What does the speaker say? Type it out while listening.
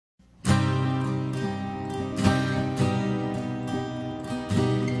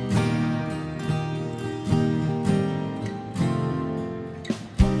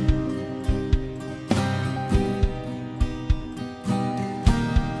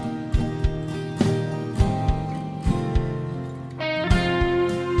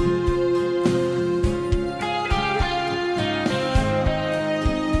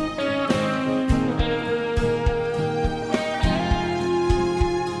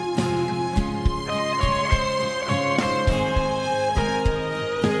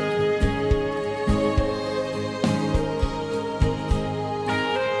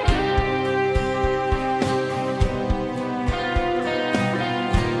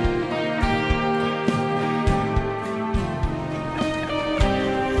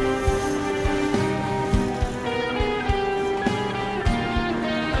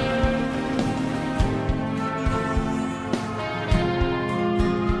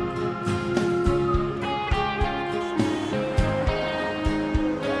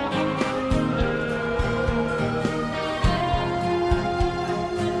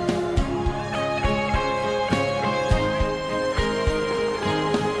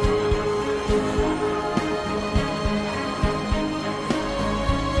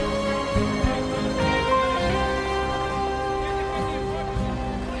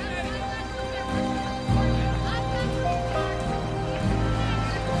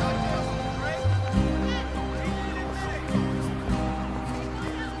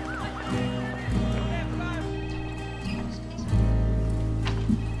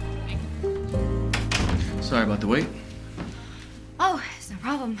wait. Oh, it's no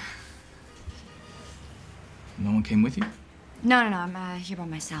problem. No one came with you? No, I'm here by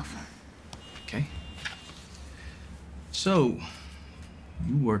myself. Okay. So,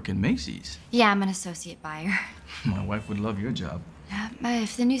 you work at Macy's. Yeah, I'm an associate buyer. My wife would love your job.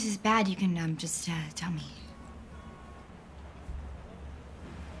 If the news is bad, you can just tell me.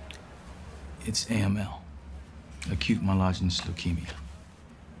 It's AML, acute myelogenous leukemia.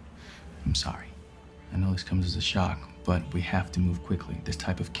 I'm sorry. I know this comes as a shock, but we have to move quickly. This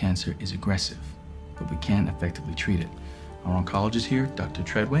type of cancer is aggressive, but we can't effectively treat it. Our oncologist here, Dr.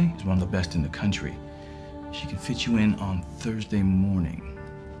 Treadway, is one of the best in the country. She can fit you in on Thursday morning.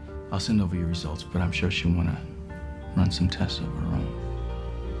 I'll send over your results, but I'm sure she'll want to run some tests of her own.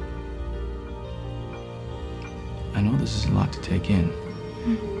 I know this is a lot to take in.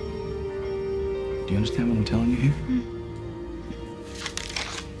 Do you understand what I'm telling you here?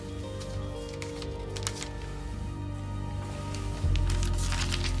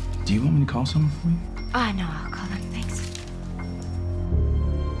 Do you want me to call someone for you? No, I'll call them. Thanks.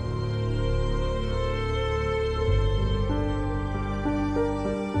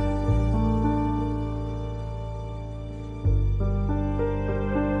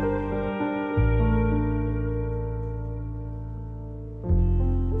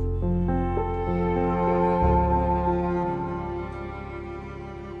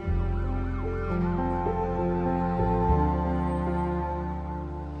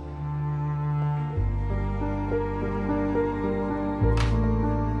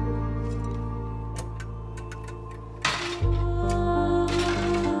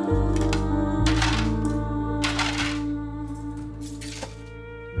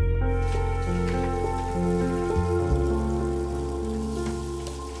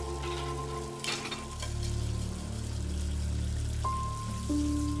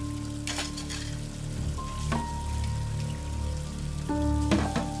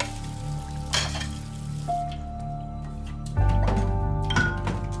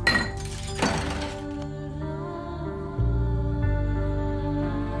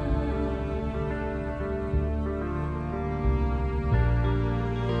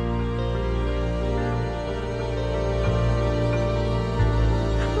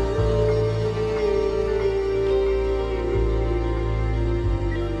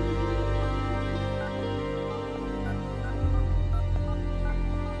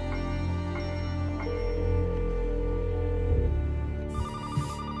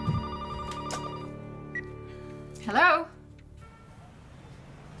 Hello?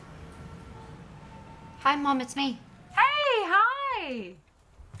 Hi, Mom, it's me. Hey, hi!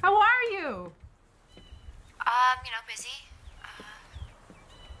 How are you? Busy.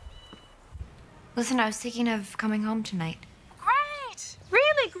 Listen, I was thinking of coming home tonight. Great!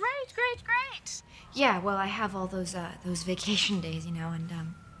 Really great. Yeah, well, I have all those vacation days, and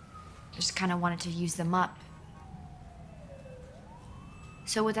just kind of wanted to use them up.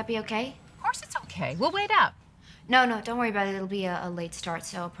 So would that be okay? Of course it's okay. We'll wait up. No, don't worry about it. It'll be a late start,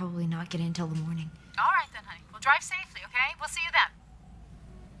 so I'll probably not get in until the morning. All right then, honey. We'll drive safely, okay? We'll see you then.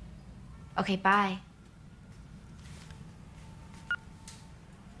 Okay, bye.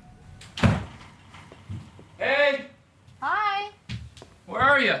 Hey! Hi. Where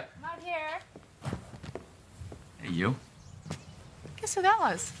are you? I'm out here. Hey, you. Guess who that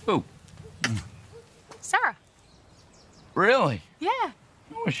was? Who? Sarah. Really? Yeah.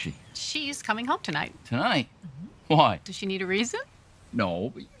 Who is she? She's coming home tonight. Tonight? Why? Does she need a reason?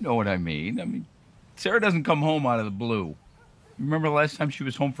 No, but you know what I mean. Sarah doesn't come home out of the blue. Remember the last time she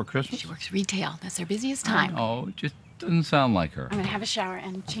was home for Christmas? She works retail. That's her busiest time. Oh, it just doesn't sound like her. I'm gonna have a shower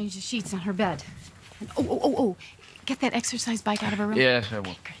and change the sheets on her bed. And oh, get that exercise bike out of her room. Yes, I will.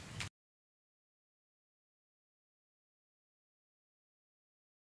 Great.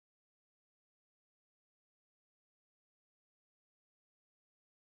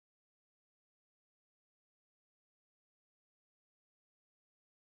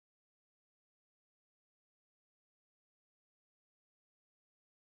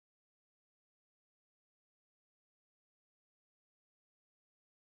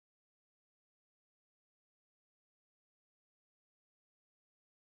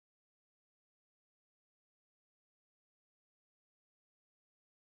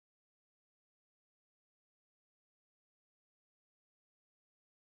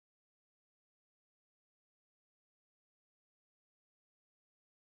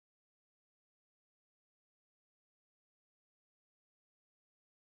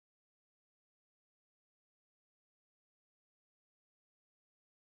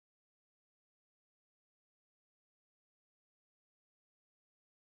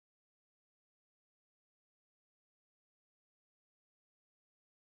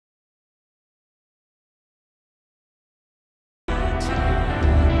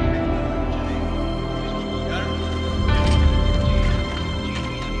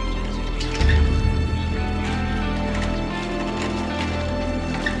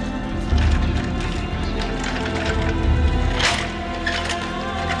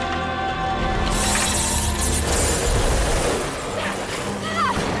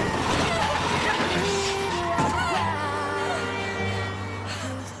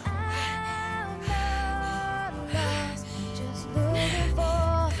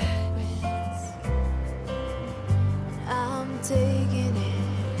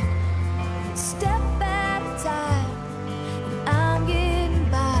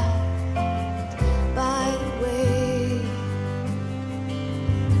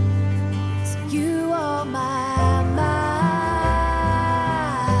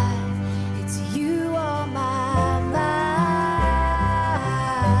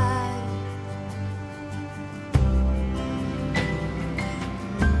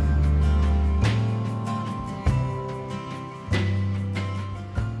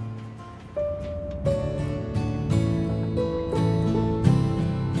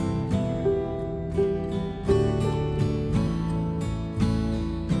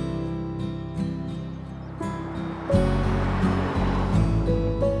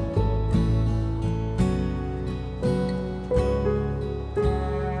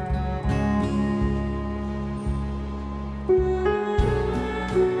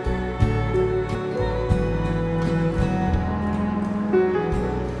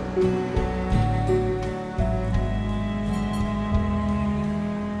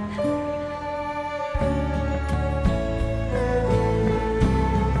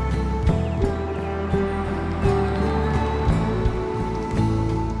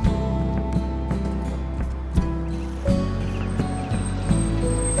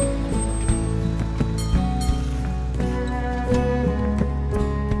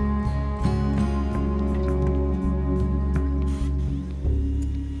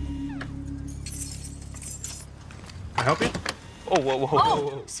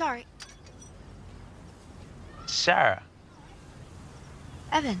 Oh, sorry. Sarah.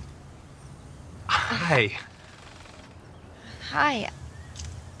 Evan. Hi. Hi.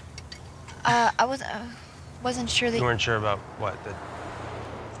 I wasn't sure that. You weren't sure about what? That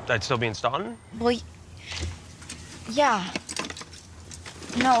I'd still be in Staunton? Well, yeah.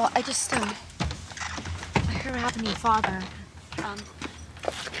 No, I just, I heard what happened to your father.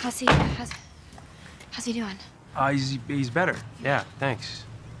 How's he doing? He's better. Yeah, thanks.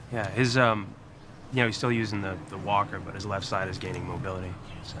 Yeah, his you know, he's still using the walker, but his left side is gaining mobility.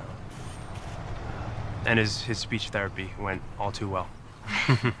 So, and his speech therapy went all too well.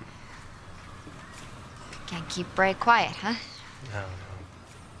 Can't keep Bray quiet, huh? No.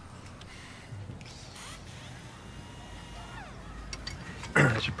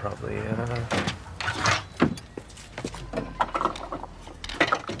 I should probably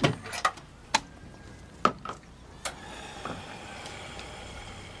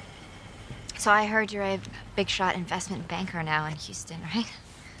So I heard you're a big shot investment banker now in Houston, right?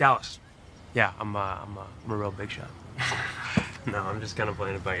 Dallas. Yeah, I'm a real big shot. No, I'm just kind of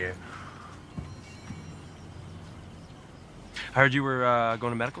playing it by ear. I heard you were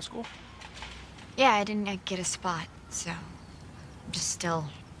going to medical school? Yeah, I didn't get a spot, so I'm just still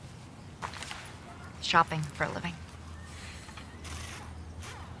shopping for a living.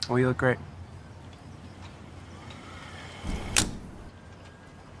 Well, you look great.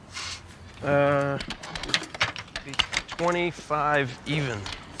 Be 25 even.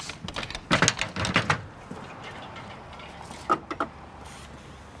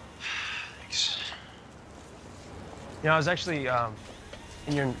 Thanks. You know, I was actually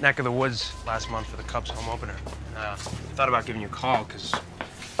in your neck of the woods last month for the Cubs home opener. And, I thought about giving you a call because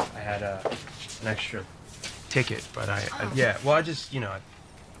I had an extra ticket, but yeah. Well, I just, you know,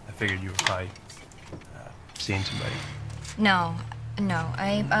 I figured you were probably seeing somebody. No.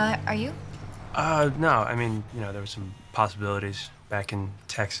 Are you? No. I mean, you know, there were some possibilities back in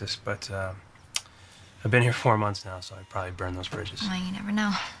Texas, but I've been here 4 months now, so I'd probably burn those bridges. Well, you never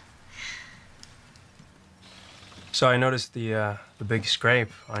know. So I noticed the big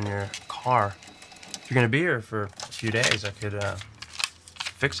scrape on your car. If you're gonna be here for a few days, I could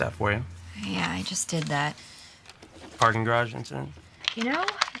fix that for you. Yeah, I just did that. Parking garage incident? You know,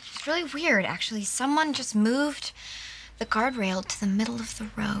 it's really weird, actually. Someone just moved the guardrail to the middle of the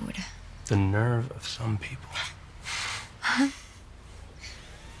road. The nerve of some people.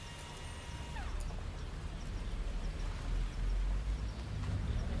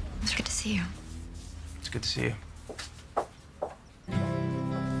 It's good to see you. It's good to see you.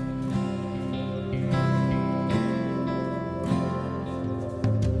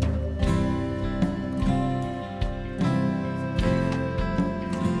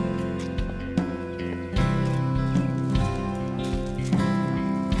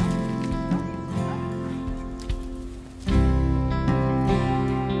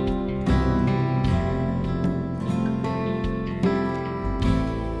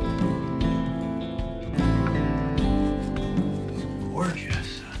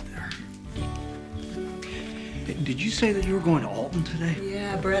 Did you say that you were going to Alton today?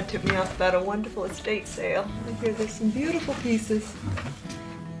 Yeah, Brad tipped me off about a wonderful estate sale. I hear there's some beautiful pieces.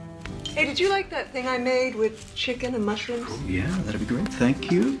 Hey, did you like that thing I made with chicken and mushrooms? Oh, yeah, that'd be great.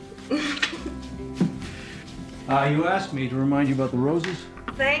 Thank you. You asked me to remind you about the roses?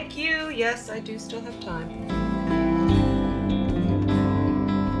 Thank you. Yes, I do still have time.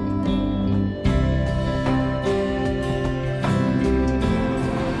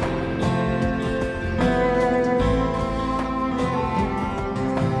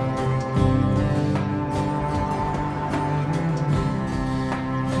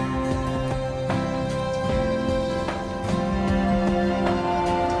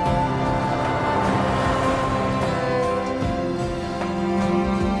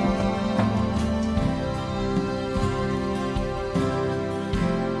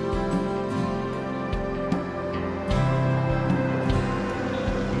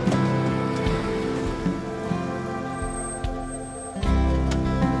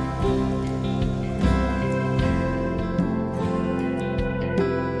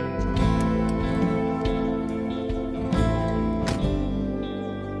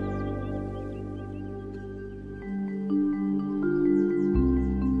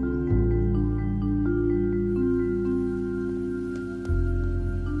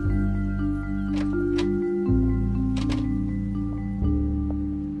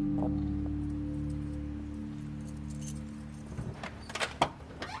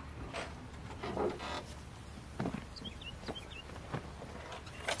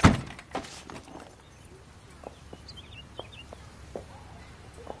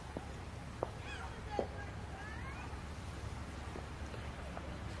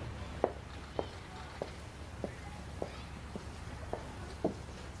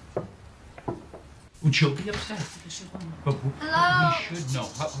 Well, she'll be upset. But Hello? we should know.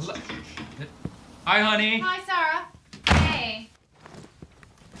 Hi, honey. Hi, Sarah. Hey.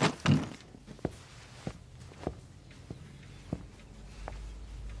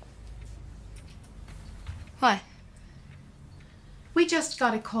 What? We just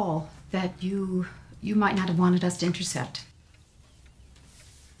got a call that you might not have wanted us to intercept.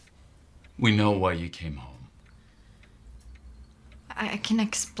 We know why you came home. I can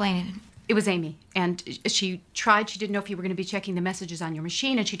explain it. It was Amy, and she didn't know if you were going to be checking the messages on your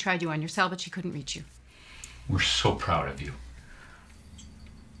machine, and she tried you on your cell, but she couldn't reach you. We're so proud of you.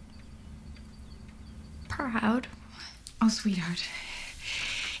 Proud? Oh, sweetheart.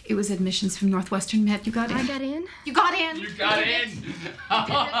 It was admissions from Northwestern Med. You got in? I got in? You got in? You got in! You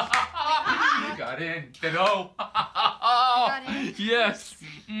got in, kiddo! got in? Yes!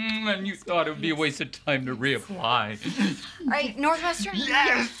 And you thought it would be a waste of time to reapply. All right, Northwestern?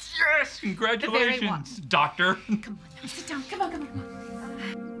 Yes! Yes! Congratulations, doctor! Come on, now sit down. Come on, come on, come on.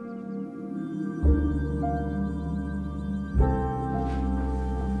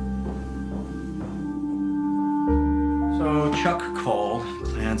 So Chuck called,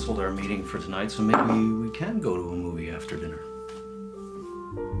 canceled our meeting for tonight, so maybe we can go to a movie after dinner.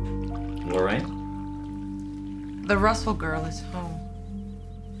 Lorraine? The Russell girl is home.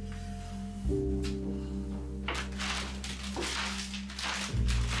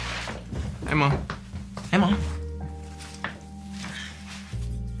 Hey, Mom. Hey, Mom.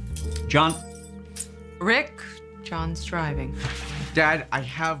 John? Rick, John's driving. Dad, I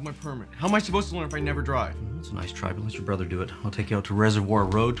have my permit. How am I supposed to learn if I never drive? That's a nice try, but let your brother do it. I'll take you out to Reservoir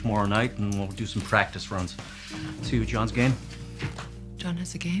Road tomorrow night, and we'll do some practice runs. See you at John's game? John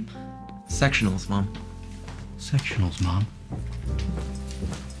has a game? Sectionals, Mom. Sectionals, Mom.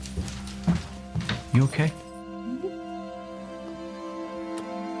 You okay?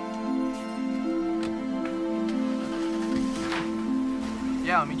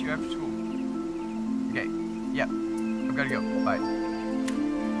 Yeah, I'll meet you after school. Okay, yeah. I've got to go. Bye.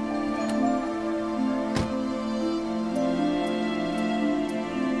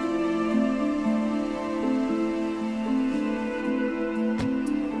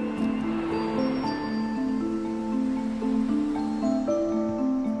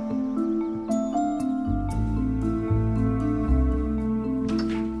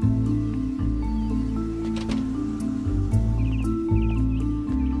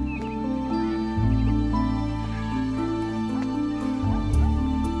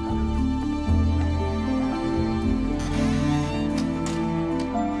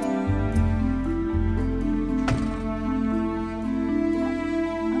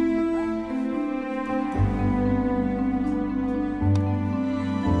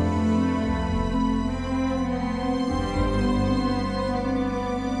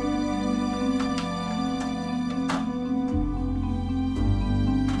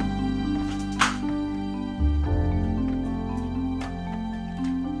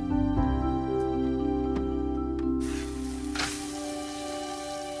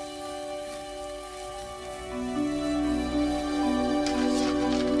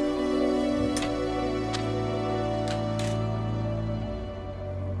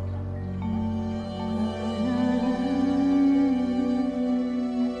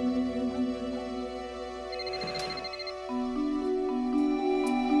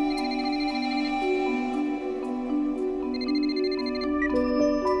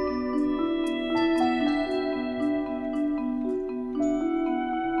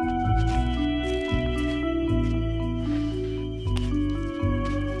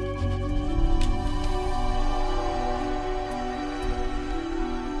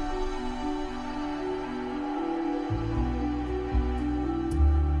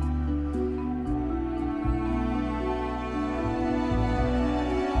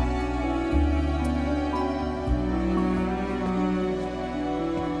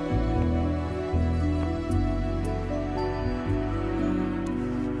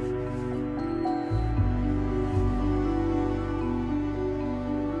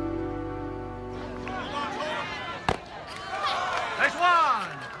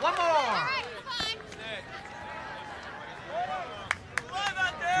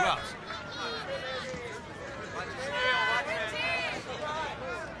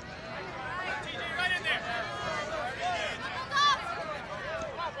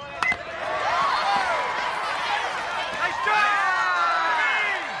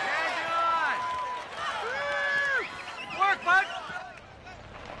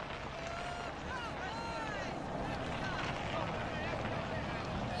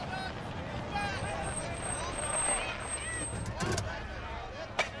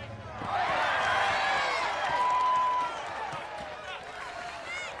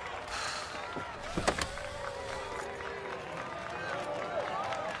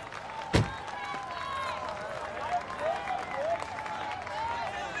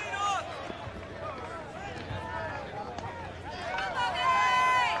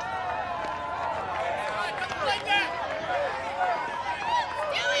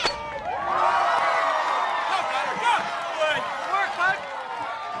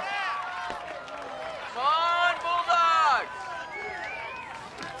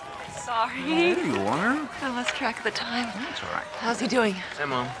 Sorry. There you are. I lost track of the time. That's all right. How's he doing? Hey,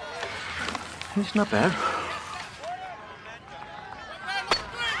 Mom. He's not bad.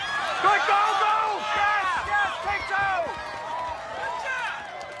 Good, go, go! Yes, yes, take two!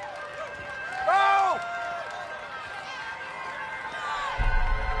 Go!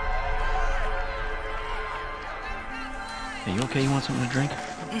 Hey, you okay? You want something to drink?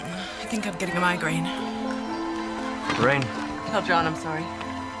 I think I'm getting a migraine. Rain. Tell John I'm sorry.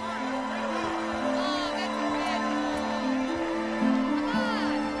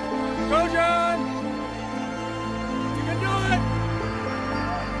 Go, John! You can do it!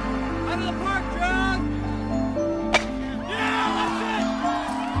 Out of the park, John! Yeah, that's it!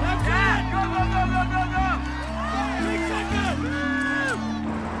 That's it! Go, go, go, go, go, go! 6 seconds!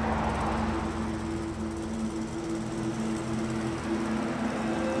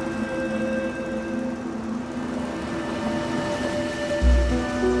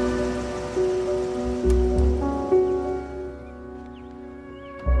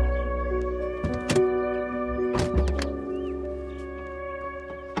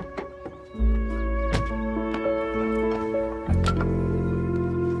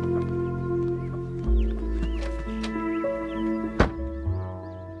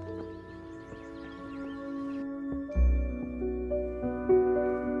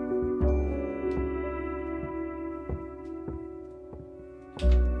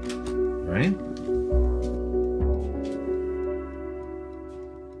 Rain?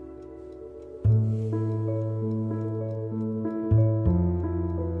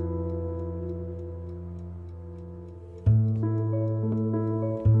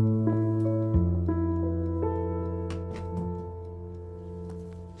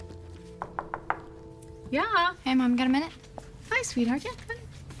 Yeah. Hey, Mom, got a minute? Hi, sweetheart. Yeah, good.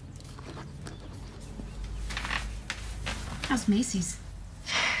 How's Macy's?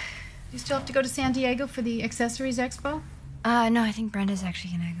 You still have to go to San Diego for the accessories expo? No, I think Brenda's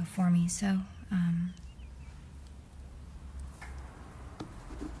actually gonna go for me, so,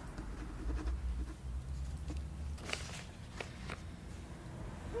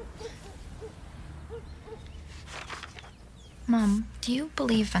 Mom, do you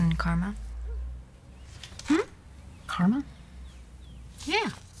believe in karma? Karma? Yeah,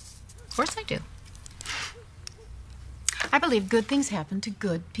 of course I do. I believe good things happen to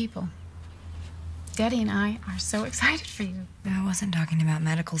good people. Daddy and I are so excited for you. I wasn't talking about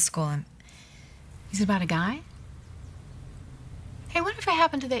medical school. Is it about a guy? Hey, whatever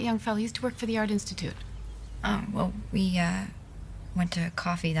happened to that young fellow who used to work for the Art Institute? Oh, well, we, went to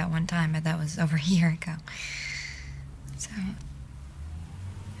coffee that one time, but that was over a year ago. So...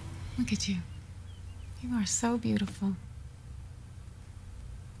 Look at you. You are so beautiful.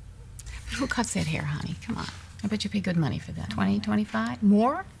 Who cuts that hair, honey? Come on. I bet you pay good money for that. 20, 25?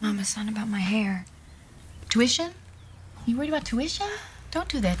 More? Mom, it's not about my hair. Tuition? You worried about tuition? Don't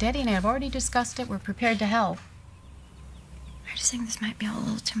do that. Daddy and I have already discussed it. We're prepared to help. I just think this might be a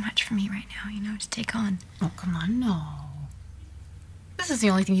little too much for me right now, you know, to take on. Oh, come on, no. This is the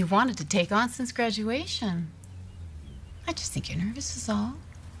only thing you've wanted to take on since graduation. I just think you're nervous is all.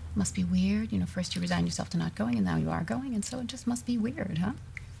 Must be weird. You know, first you resigned yourself to not going, and now you are going, and so it just must be weird, huh?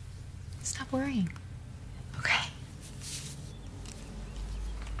 Stop worrying. Okay.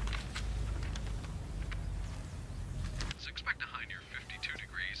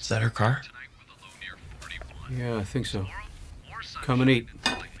 Is that her car? Yeah, I think so. Come and eat.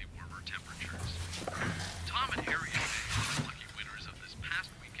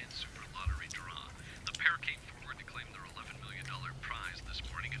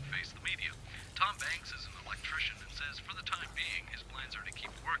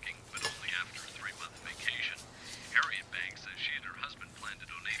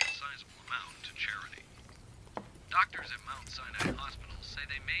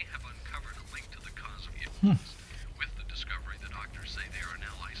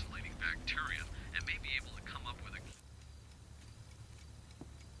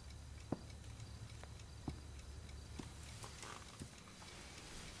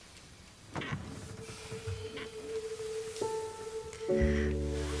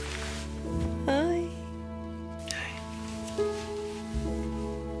 Hi.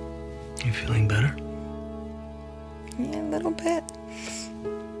 You feeling better? Yeah, a little bit.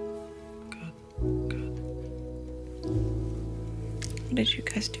 Good. What did you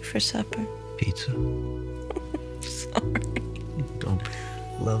guys do for supper? Pizza. Sorry. Don't.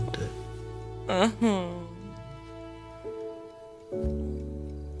 Loved it. Uh-huh.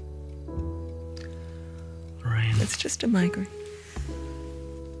 Rain. It's just a migraine.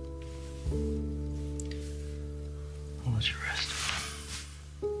 I'll let you rest.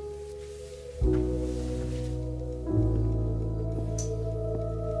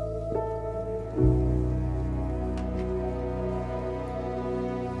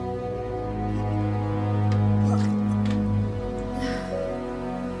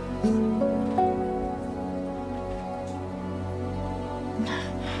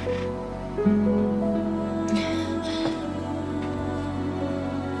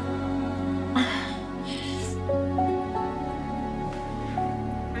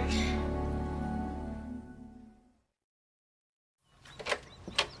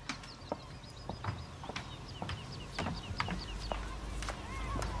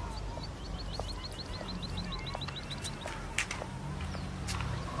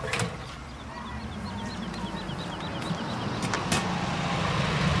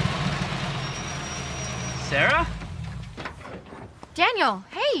 Sarah? Daniel,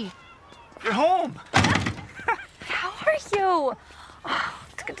 hey. You're home. How are you? Oh,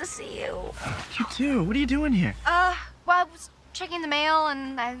 it's good to see you. You too. What are you doing here? Well, I was checking the mail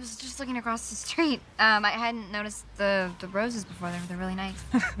and I was just looking across the street. I hadn't noticed the roses before. They're really nice.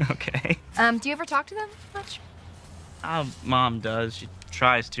 Okay. Do you ever talk to them much? Mom does. She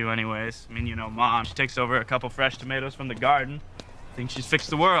tries to anyways. I mean, you know, Mom. She takes over a couple fresh tomatoes from the garden. Thinks she's fixed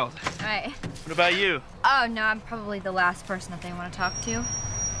the world. Right. What about you? Oh, no, I'm probably the last person that they want to talk to.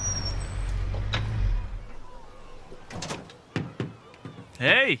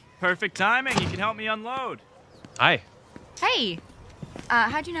 Hey, perfect timing. You can help me unload. Hi. Hey.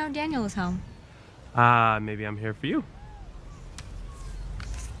 How'd you know Daniel was home? Maybe I'm here for you.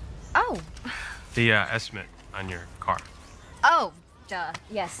 Oh. The estimate on your car. Oh, duh.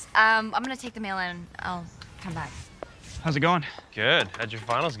 Yes. I'm gonna take the mail in and I'll come back. How's it going? Good. How'd your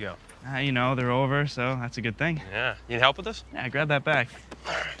finals go? You know, they're over, so that's a good thing. Yeah. Need help with this? Yeah, grab that back.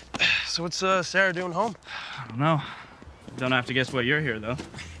 So what's Sarah doing home? I don't know. Don't have to guess what you're here, though.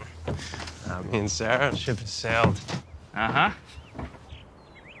 Me and Sarah, ship has sailed. Uh-huh.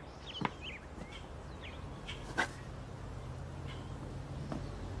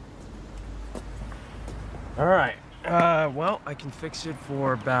 All right. Well, I can fix it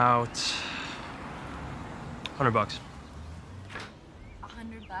for about $100.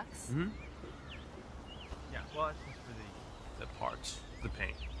 $100? Mm-hmm. Yeah, well, that's just for the parts, the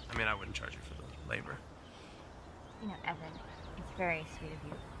paint. I mean, I wouldn't charge you for the labor. You know, Evan, it's very sweet of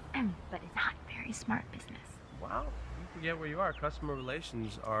you, but it's not very smart business. Wow, you forget where you are. Customer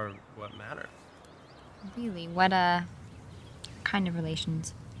relations are what matter. Really? What, kind of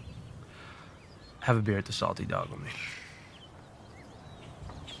relations? Have a beer at the Salty Dog with me.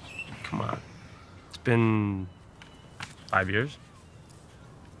 Come on. It's been 5 years.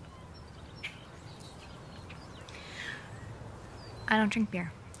 I don't drink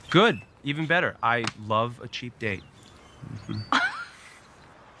beer. Good. Even better. I love a cheap date. Mm-hmm.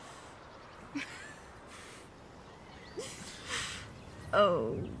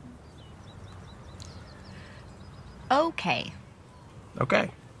 Oh. Okay.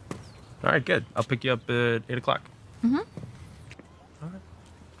 Okay. All right, good. I'll pick you up at 8 o'clock. Mm-hmm. All right.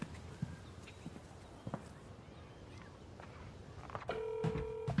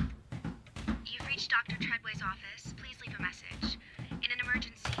 You've reached Dr. Treadway's office. Please leave a message. In an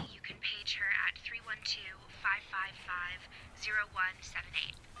emergency, you can page her at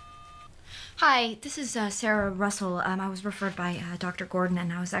 312-555-0178. Hi, this is Sarah Russell. I was referred by Dr. Gordon,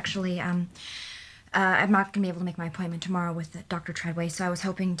 and I was actually, I'm not going to be able to make my appointment tomorrow with Dr. Treadway, so I was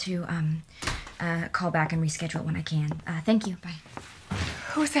hoping to call back and reschedule it when I can. Thank you. Bye.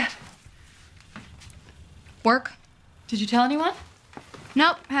 Who's that? Work? Did you tell anyone?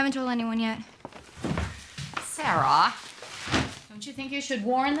 Nope, haven't told anyone yet. Sarah, don't you think you should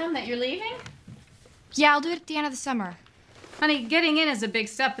warn them that you're leaving? Yeah, I'll do it at the end of the summer. Honey, getting in is a big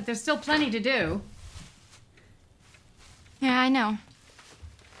step, but there's still plenty to do. Yeah, I know.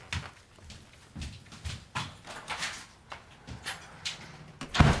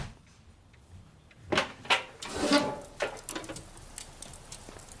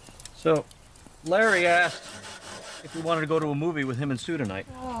 So, Larry asked if we wanted to go to a movie with him and Sue tonight.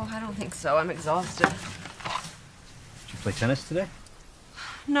 Oh, I don't think so. I'm exhausted. Did you play tennis today?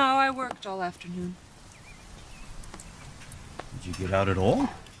 No, I worked all afternoon. Did you get out at all?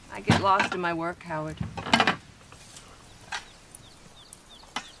 I get lost in my work, Howard.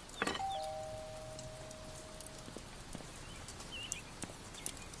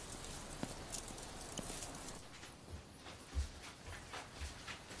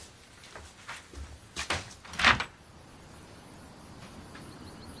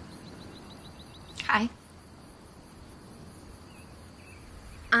 Hi.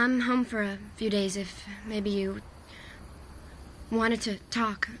 I'm home for a few days if maybe you wanted to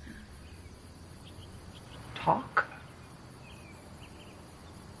talk. Talk?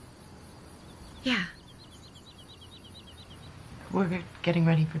 Yeah. We're getting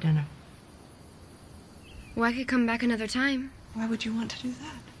ready for dinner. Well, I could come back another time. Why would you want to do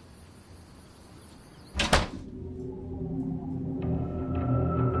that?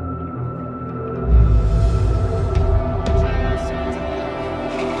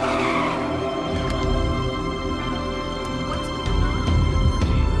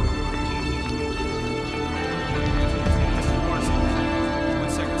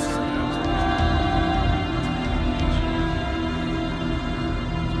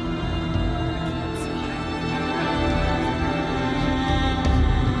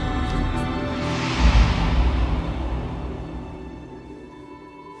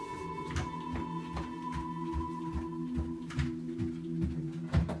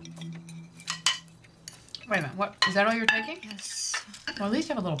 Wait a minute, what? Is that all you're taking? Yes. Well, at least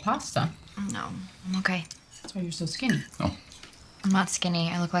have a little pasta. No, I'm okay. That's why you're so skinny. Oh. I'm not skinny.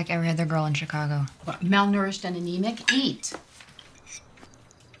 I look like every other girl in Chicago. What, malnourished and anemic? Eat.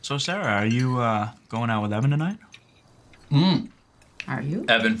 So, Sarah, are you going out with Evan tonight? Are you?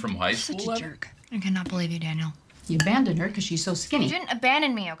 Evan from high school? Such a jerk. I cannot believe you, Daniel. You abandoned her because she's so skinny. You didn't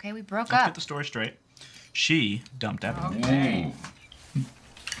abandon me, okay? We broke Let's up. get the story straight. She dumped Evan. Okay.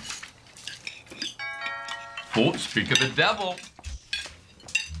 Oh, speak of the devil.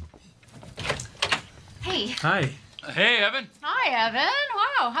 Hey. Hi. Hey, Evan. Hi, Evan.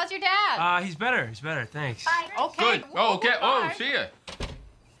 Wow, how's your dad? He's better. He's better. Thanks. Bye. Okay. Good. Oh, okay. Oh, Bye. see ya.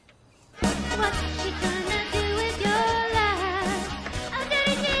 What's she gonna do with your life? After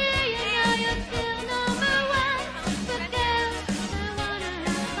the year, you know you're still number one. But girls just wanna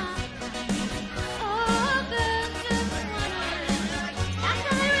have fun. Oh, girls just wanna have fun. That's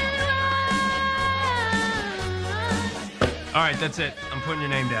all they really want. All right, that's it. I'm putting your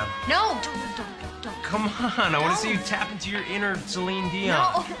name down. No, don't. Come on. I want to see you tap into your inner Celine Dion.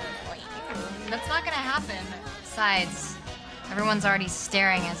 No. That's not gonna happen. Besides, everyone's already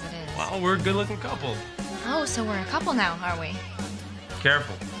staring as it is. Well, we're a good-looking couple. Oh, so we're a couple now, are we?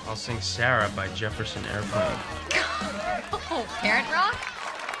 Careful. I'll sing Sarah by Jefferson Airplane. Oh, Parent Rock?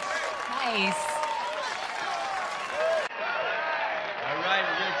 Nice. All right,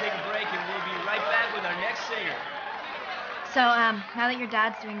 we're going to take a break, and we'll be right back with our next singer. So, now that your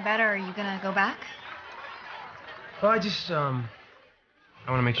dad's doing better, are you gonna go back? Well, I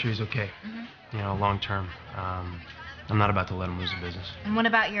want to make sure he's okay. You know, long term. I'm not about to let him lose the business. And what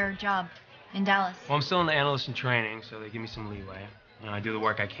about your job in Dallas? Well, I'm still an analyst in training, so they give me some leeway. You know, I do the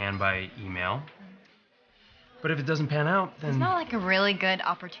work I can by email. But if it doesn't pan out, then... Isn't that like a really good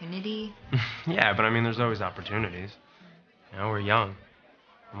opportunity? Yeah, but I mean, there's always opportunities. You know, we're young.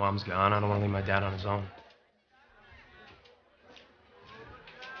 My mom's gone. I don't want to leave my dad on his own.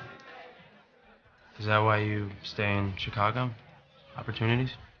 Is that why you stay in Chicago?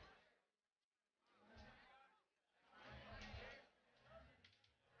 Opportunities?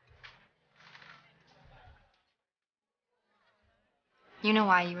 You know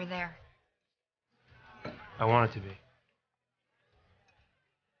why you were there. I want it to be.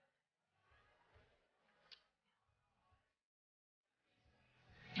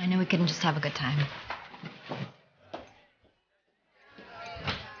 I knew we couldn't just have a good time.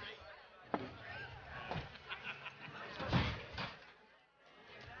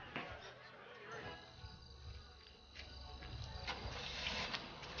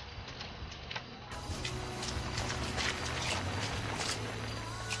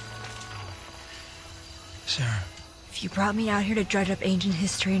 Sarah. If you brought me out here to dredge up ancient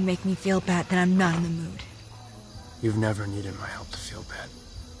history and make me feel bad, then I'm not in the mood. You've never needed my help to feel bad.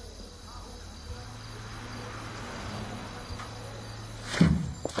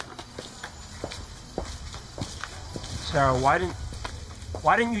 Sarah,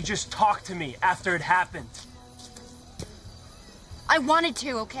 why didn't you just talk to me after it happened? I wanted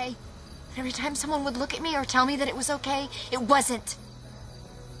to, okay? Every time someone would look at me or tell me that it was okay, it wasn't.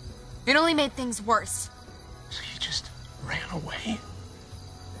 It only made things worse. So you just ran away?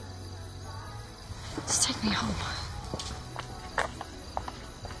 Just take me home.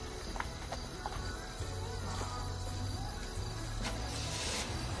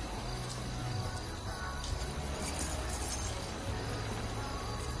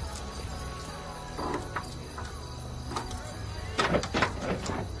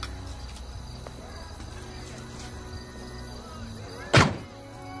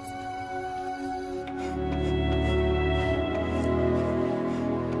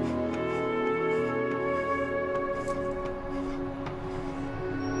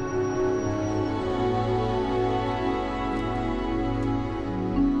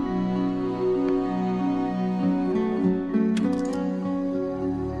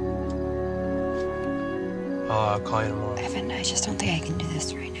 I'll call you tomorrow. Evan, I just don't think I can do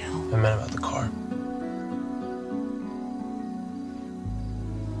this right now. I meant about the car.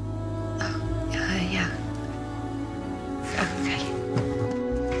 Yeah. Okay.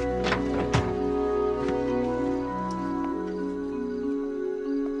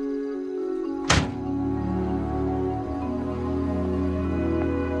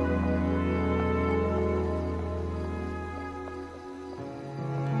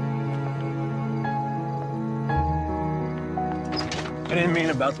 I didn't mean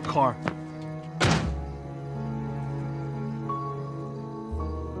about the car.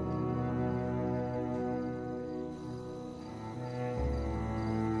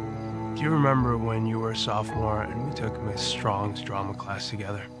 Do you remember when you were a sophomore and we took Miss Strong's drama class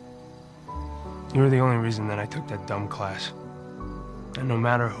together? You were the only reason that I took that dumb class. And no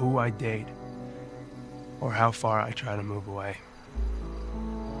matter who I date, or how far I try to move away,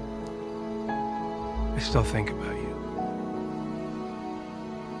 I still think about you.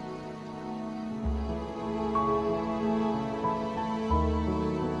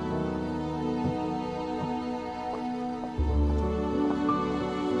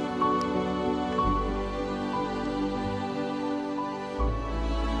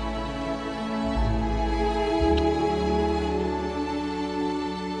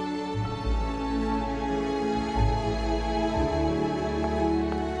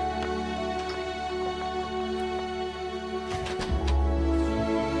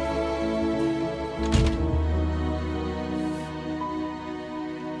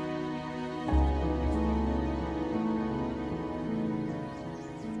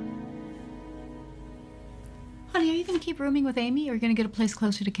 Honey, are you going to keep rooming with Amy, or are you going to get a place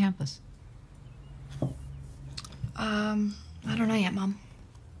closer to campus? I don't know yet, Mom.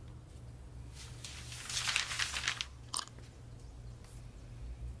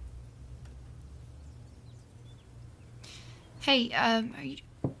 Hey, are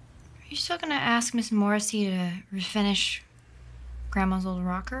you still gonna ask Miss Morrissey to refinish Grandma's old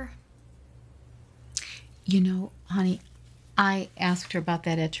rocker? You know, honey, I asked her about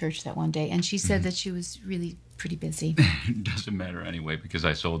that at church that one day, and she said that she was really pretty busy. It doesn't matter anyway because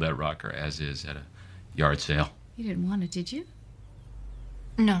I sold that rocker as is at a yard sale. You didn't want it, did you?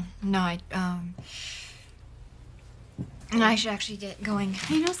 No, I should actually get going.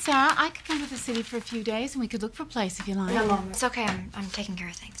 Hey, you know, Sarah, I could come to the city for a few days, and we could look for a place if you like. No, Mom, it's okay. I'm taking care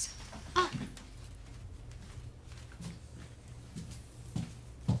of things. Oh.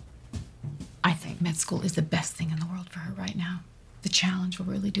 I think med school is the best thing in the world for her right now. The challenge will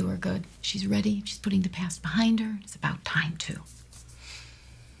really do her good. She's ready. She's putting the past behind her. It's about time, too.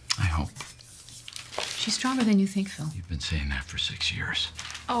 I hope. She's stronger than you think, Phil. You've been saying that for 6 years.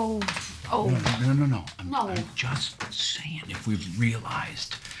 Oh. No. No. I'm just saying, if we'd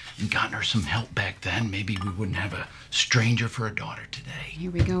realized and gotten her some help back then, maybe we wouldn't have a stranger for a daughter today. Here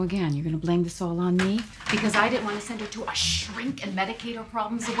we go again. You're going to blame this all on me? Because I didn't want to send her to a shrink and medicate her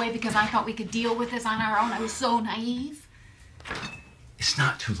problems away because I thought we could deal with this on our own. I was so naive. It's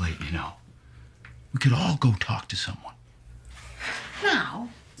not too late, you know. We could all go talk to someone. Now,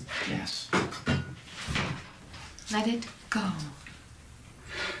 Yes. let it go.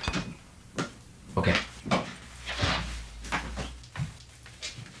 Okay.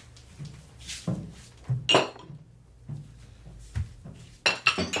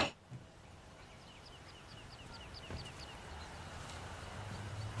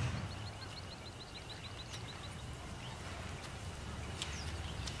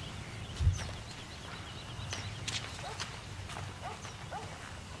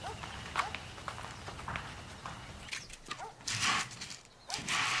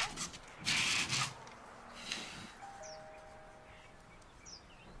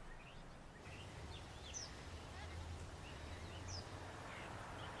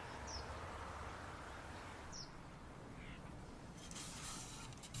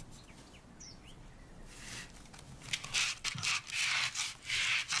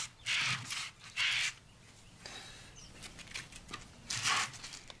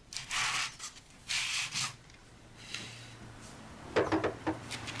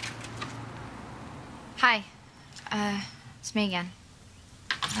 Hi. It's me again.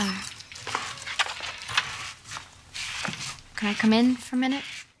 Can I come in for a minute?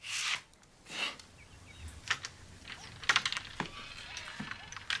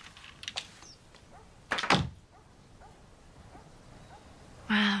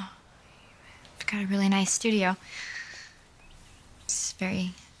 Wow. You've got a really nice studio. It's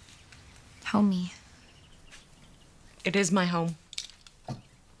very homey. It is my home.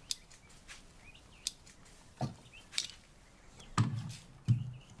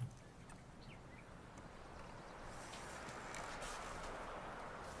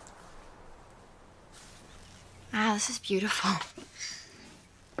 Wow, this is beautiful.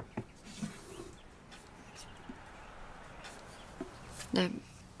 The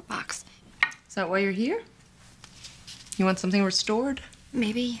box. Is that why you're here? You want something restored?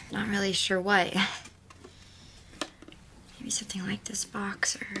 Maybe. Not really sure what. Maybe something like this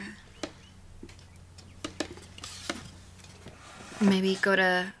box, or maybe go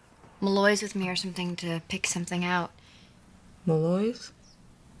to Malloy's with me or something to pick something out. Malloy's?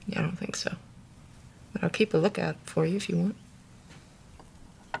 Yeah, I don't think so. But I'll keep a lookout for you if you want.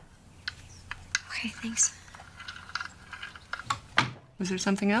 Okay, thanks. Was there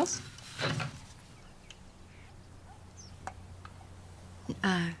something else?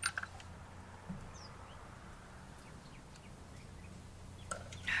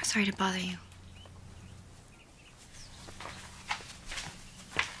 Sorry to bother you.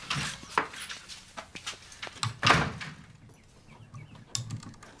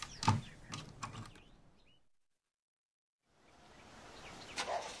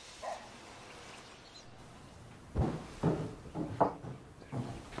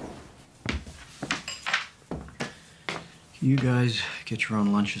 You guys get your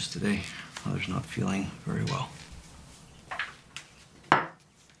own lunches today. Mother's not feeling very well.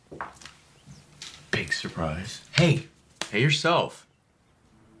 Big surprise. Hey, pay yourself.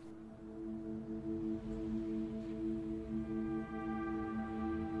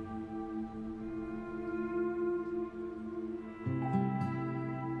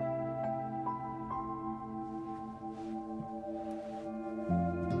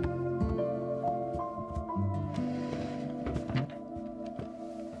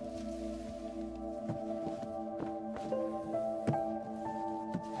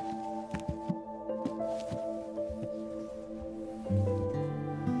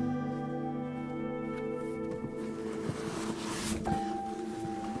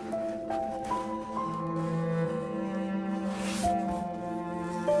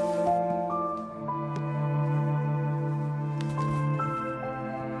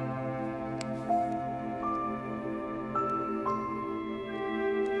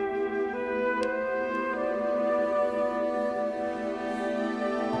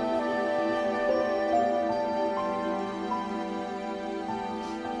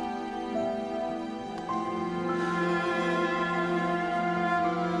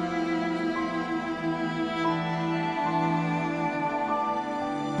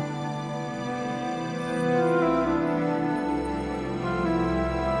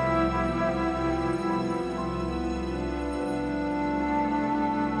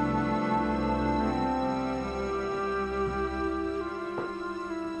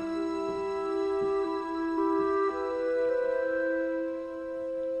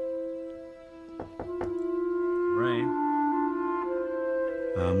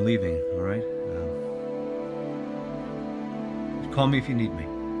 I'm leaving, all right? Call me if you need me.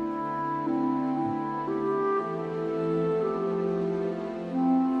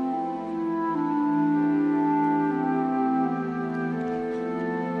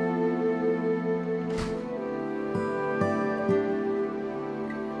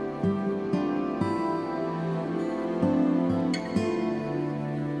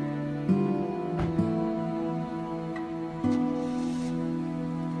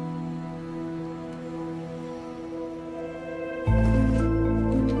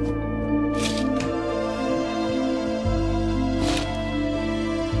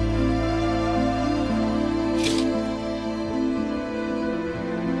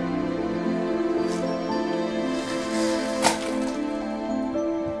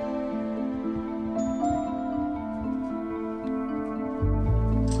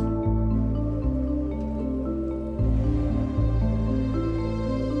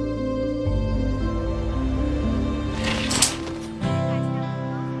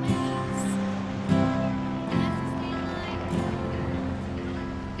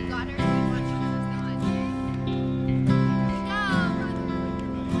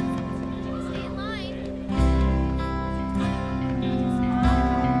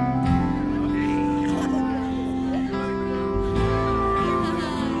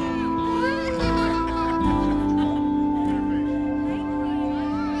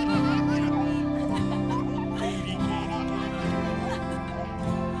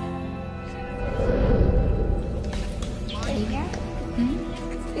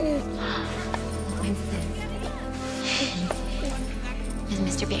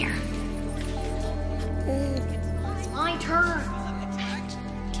 Mr. Bear. It's my turn.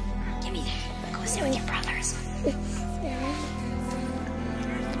 Give me that. Go sit with your brothers.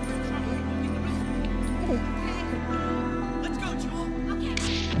 Let's go, Joel. Okay.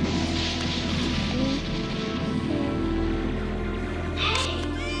 Hey,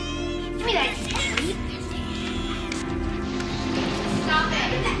 give me that sweet. Stop it.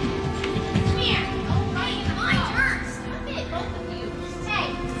 Come here. Oh, right. It's my turn. Stop it, both of you. Hey,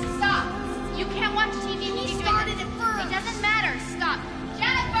 stop. You can't watch TV. You started it first. It doesn't matter. Stop.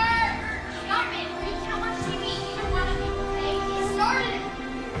 Jennifer! Stop it. You can't watch TV.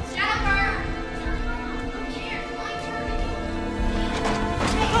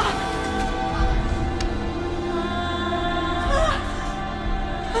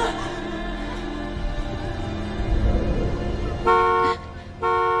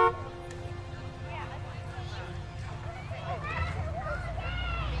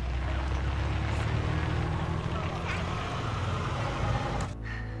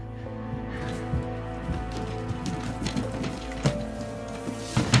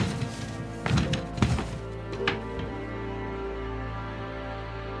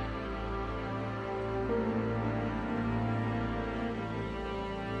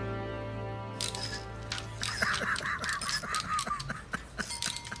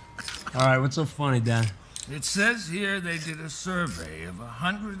 All right, what's so funny, Dad? It says here they did a survey of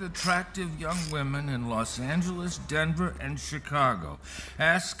 100 attractive young women in Los Angeles, Denver, and Chicago,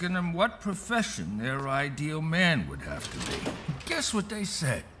 asking them what profession their ideal man would have to be. Guess what they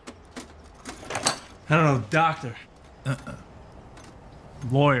said? I don't know, doctor.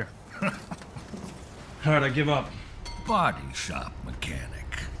 Lawyer. All right, I give up. Body shop mechanic.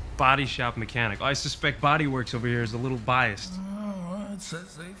 Body shop mechanic. I suspect Body Works over here is a little biased. Oh, it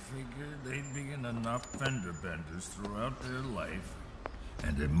says they figured they'd be in enough fender benders throughout their life,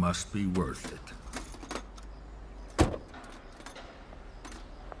 and it must be worth it.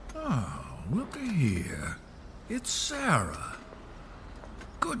 Oh, look here. It's Sarah.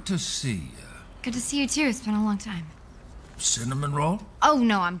 Good to see you. Good to see you too. It's been a long time. Cinnamon roll? Oh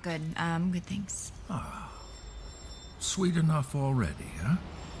no, I'm good. Good thanks. Ah, sweet enough already, huh?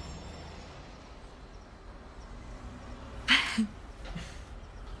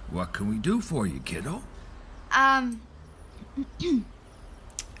 What can we do for you, kiddo?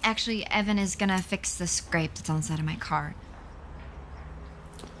 Actually, Evan is gonna fix the scrape that's on the side of my car.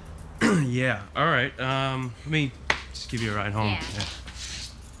 Yeah, all right. Let me just give you a ride home. Yeah.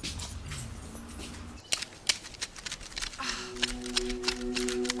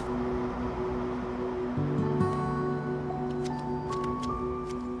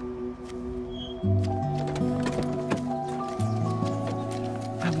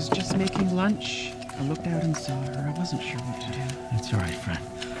 I was just making lunch. I looked out and saw her. I wasn't sure what to do. It's all right, friend.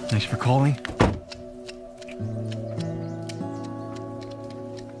 Thanks for calling.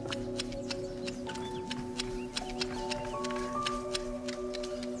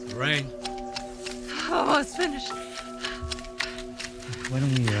 Rain. Almost finished. Why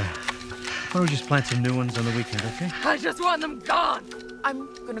don't we just plant some new ones on the weekend, okay? I just want them gone. I'm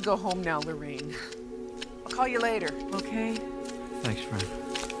gonna go home now, Lorraine. I'll call you later, okay? Thanks, friend.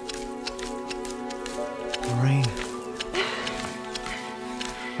 Lorraine.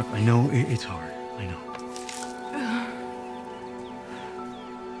 Look, I know it's hard. I know.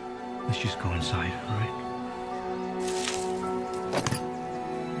 Let's just go inside, all right?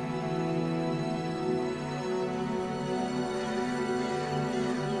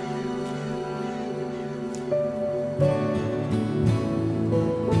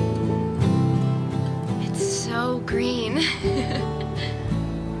 It's so green.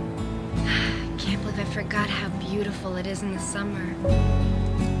 Can't believe I forgot how beautiful it is in the summer.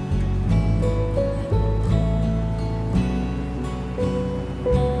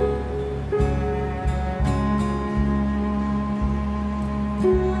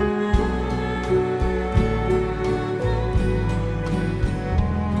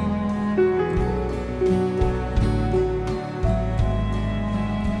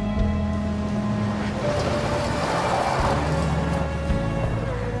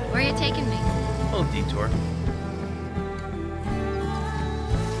 Where are you taking me? A little detour.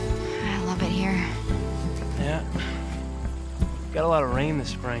 I love it here. Yeah. Got a lot of rain this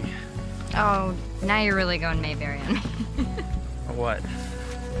spring. Oh, now you're really going Mayberry on me. Or what?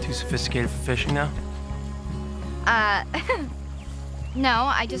 Too sophisticated for fishing now? No,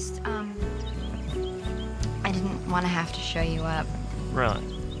 I just, I didn't want to have to show you up. Really?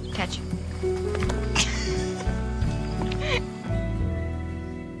 Catch you.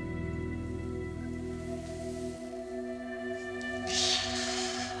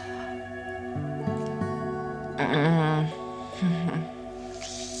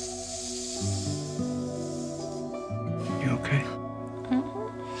 You okay?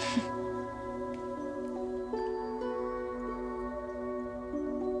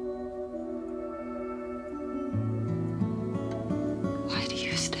 Why do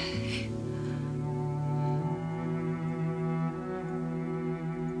you stay?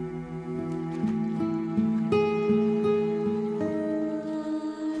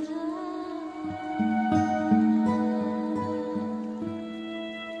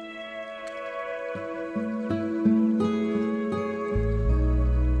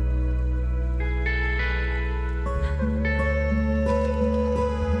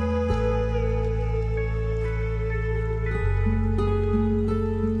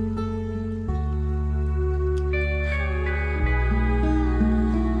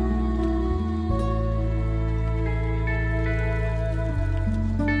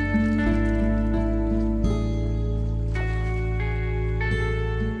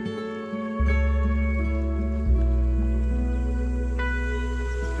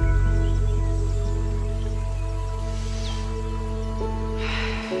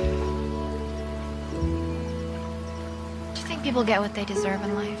 Do you think people get what they deserve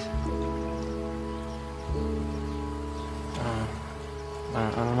in life?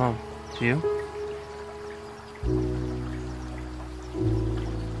 I don't know. To you?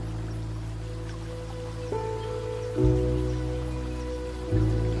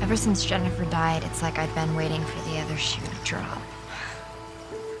 Ever since Jennifer died, it's like I've been waiting for the other shoe to drop.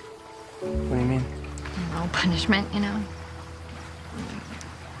 What do you mean? I don't know, punishment, you know?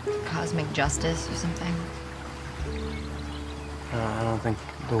 Cosmic justice or something. I don't think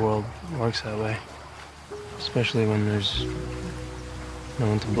the world works that way. Especially when there's no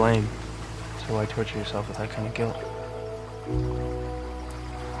one to blame. So why torture yourself with that kind of guilt?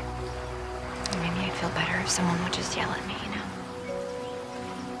 Maybe I'd feel better if someone would just yell at me, you know?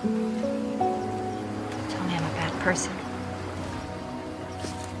 Tell me I'm a bad person.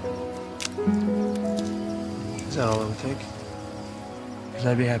 Is that all it would take? Because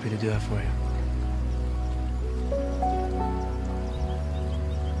I'd be happy to do that for you.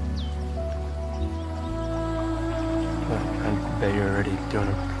 But I bet you're already doing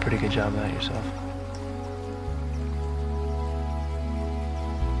a pretty good job of that yourself.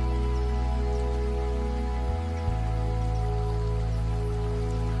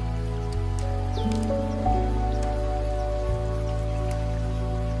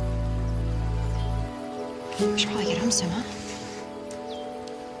 We should probably get home soon, huh?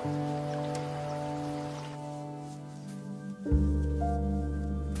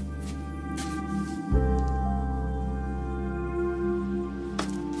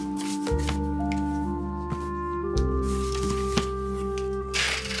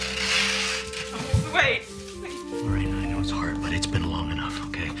 Wait. Lorraine, I know it's hard, but it's been long enough,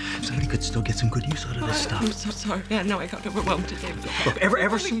 okay? Somebody could still get some good use out of this stuff. I'm so sorry. Yeah, no, I got overwhelmed today. Look,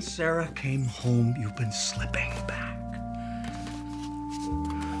 ever since Sarah came home, you've been slipping back.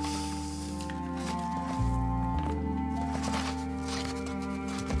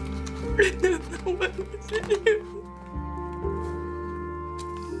 No, what was it?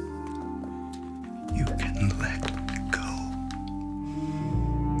 You can let go.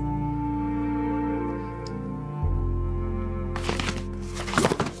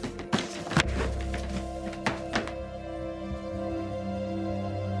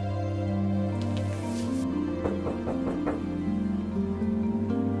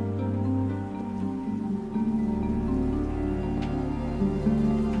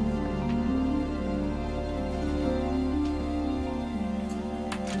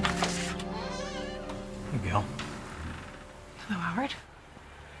 Miguel, Hello, Howard.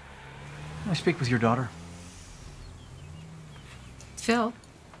 Can I speak with your daughter? Phil.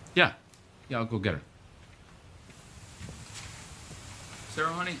 Yeah, I'll go get her.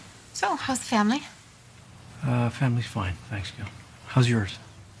 Sarah, honey. So, how's the family? Family's fine, thanks, Gil. How's yours?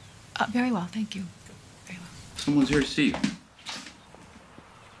 Very well, thank you. Someone's here to see you.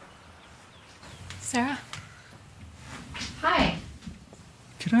 Sarah? Hi.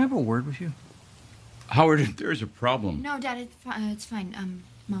 Can I have a word with you? Howard, there's a problem. No, Dad, it's fine.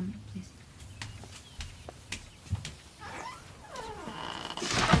 Mom, please.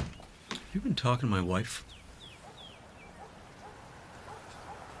 You've been talking to my wife?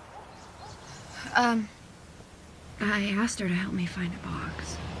 I asked her to help me find a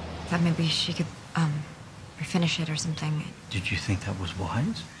box. Thought maybe she could, refinish it or something. Did you think that was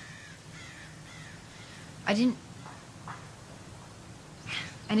wise? I didn't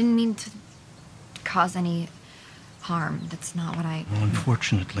mean to cause any harm. That's not what I... Well,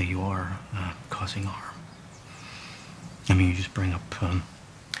 unfortunately, you are causing harm. I mean, you just bring up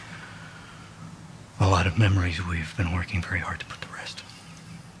a lot of memories we've been working very hard to put to rest.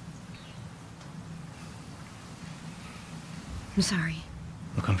 I'm sorry.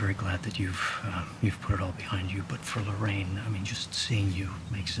 Look, I'm very glad that you've put it all behind you, but for Lorraine, I mean, just seeing you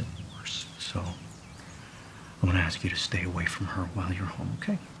makes it worse. So I'm going to ask you to stay away from her while you're home,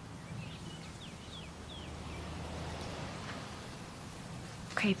 okay?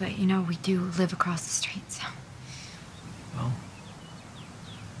 Okay, but you know, we do live across the street, so... Well,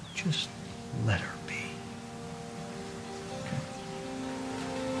 just let her be.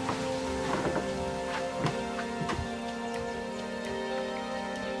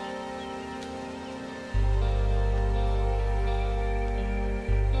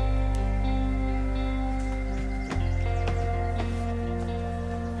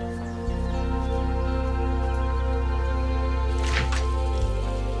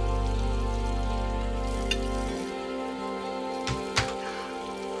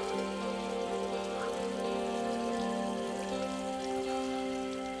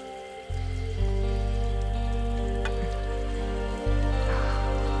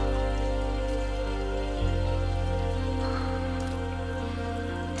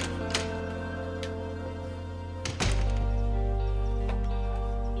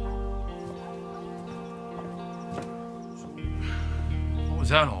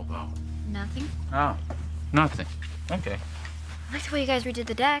 that all about? Nothing. Oh, nothing. Okay. I like the way you guys redid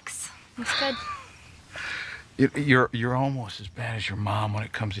the decks. Looks good. You're almost as bad as your mom when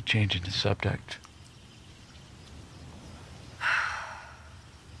it comes to changing the subject.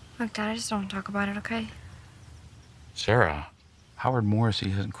 Look, Dad, I just don't want to talk about it, okay? Sarah, Howard Morrissey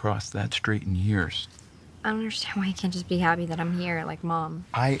hasn't crossed that street in years. I don't understand why you can't just be happy that I'm here, like Mom.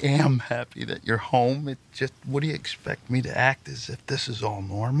 I am happy that you're home. It just, what do you expect me to act as if this is all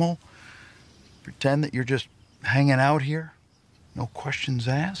normal? Pretend that you're just hanging out here? No questions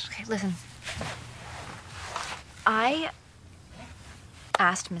asked? Okay, listen. I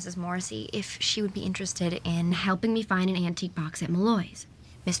asked Mrs. Morrissey if she would be interested in helping me find an antique box at Malloy's.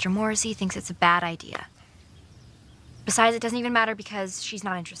 Mr. Morrissey thinks it's a bad idea. Besides, it doesn't even matter because she's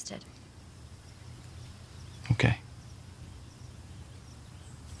not interested. Okay.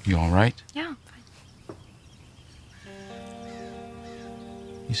 You all right? Yeah.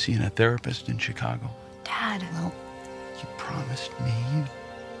 You seeing a therapist in Chicago? Dad. Well, you promised me you'd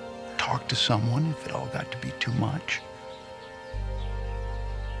talk to someone if it all got to be too much.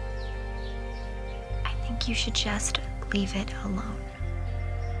 I think you should just leave it alone.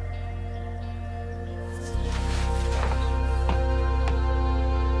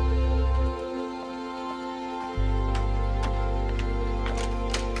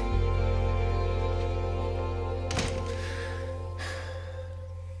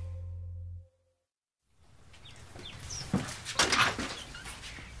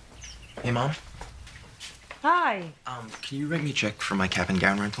 Hey, Mom. Hi. Can you write me a check for my cap and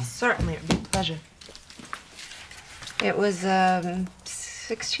gown rental? Certainly, it would be a pleasure. It was,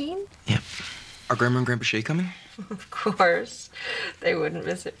 16? Yep. Are Grandma and Grandpa Shea coming? Of course. They wouldn't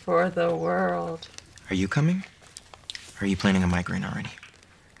miss it for the world. Are you coming? Or are you planning a migraine already?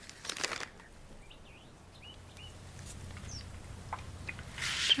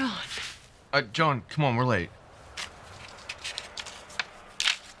 John. Joan, come on, we're late.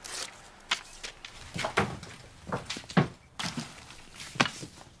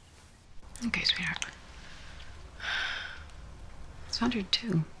 Okay, sweetheart. It's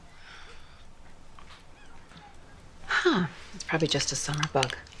 102. Huh. It's probably just a summer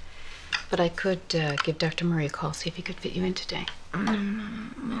bug. But I could give Dr. Murray a call, see if he could fit you in today.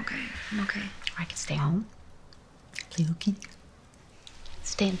 I'm okay. I'm okay. Or I could stay home, play hooky,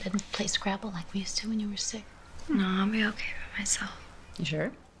 stay in bed and play Scrabble like we used to when you were sick. No, I'll be okay by myself. You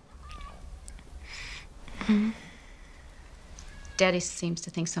sure? Mm-hmm. Daddy seems to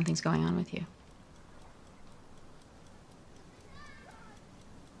think something's going on with you.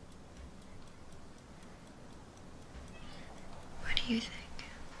 What do you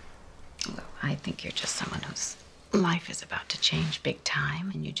think? Well, I think you're just someone whose life is about to change big time,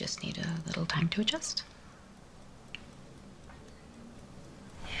 and you just need a little time to adjust.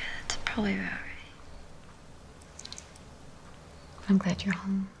 Yeah, that's probably about right. I'm glad you're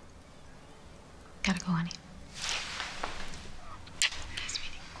home. Gotta go, honey. Okay,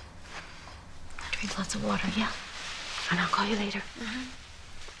 sweetie. Drink lots of water, yeah? And I'll call you later. Mm-hmm.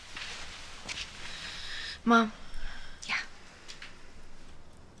 Mom. Yeah.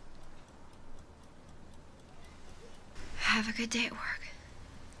 Have a good day at work.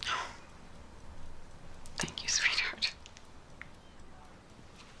 Thank you, sweetheart.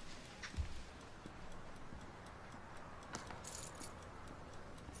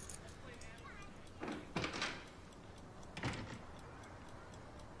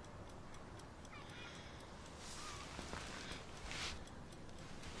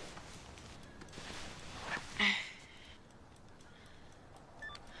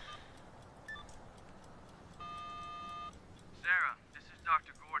 Sarah, this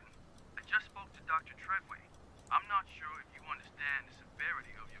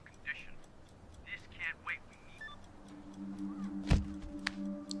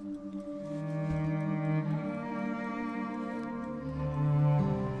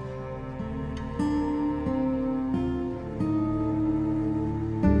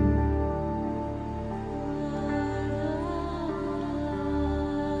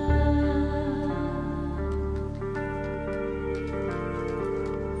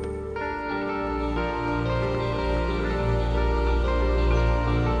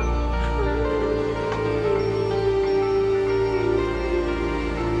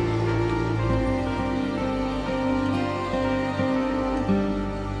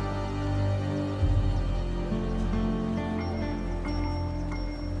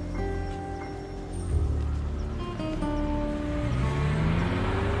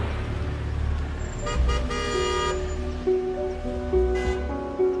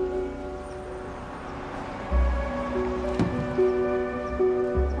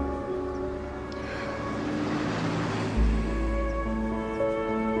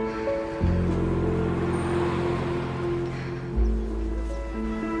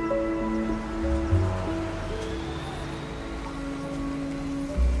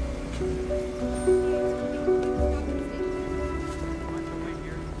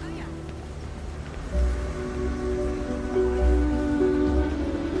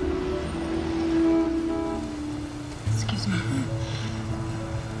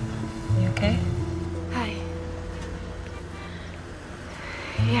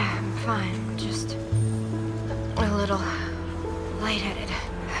Yeah, I'm fine. Just a little lightheaded.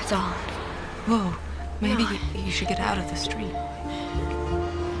 That's all. Whoa, maybe No. you should get out of the street.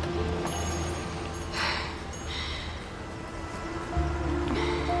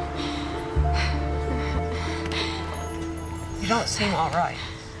 You don't seem all right.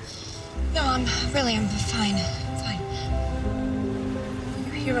 No, I'm fine. Fine.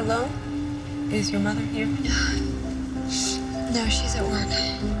 Are you here alone? Is your mother here? No, she's at work.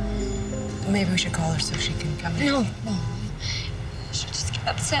 Maybe we should call her so she can come in. No. She'll just get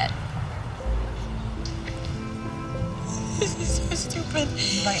upset. This is so stupid.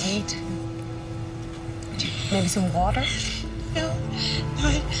 You might eat. Maybe some water? No,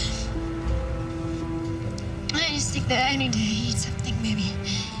 I just think that I need to eat something, maybe.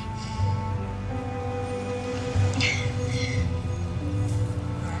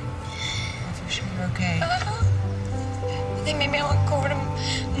 If you're sure you're okay. I think maybe I'll go over to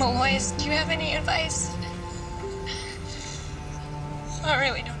Malloy's. Do you have any advice? I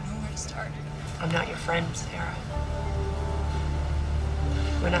really don't know where to start. I'm not your friend, Sarah.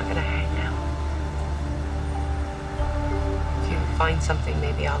 We're not gonna hang out. If you find something,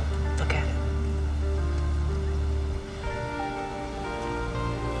 maybe I'll look at it.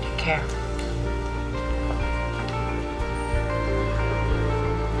 Take care.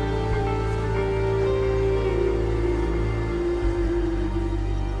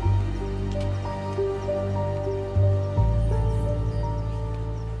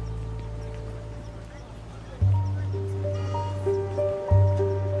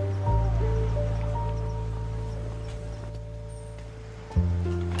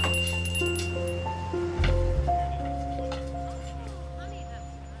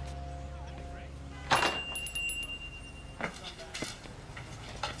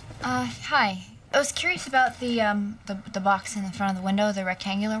 Hi. I was curious about the box in the front of the window, the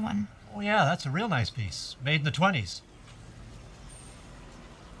rectangular one. Oh, yeah, that's a real nice piece. Made in the 20s.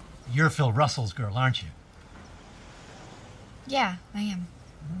 You're Phil Russell's girl, aren't you? Yeah, I am.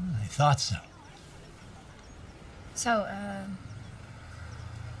 I thought so. So,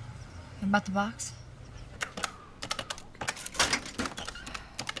 about the box?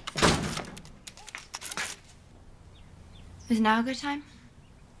 Is now a good time?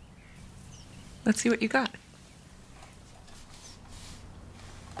 Let's see what you got.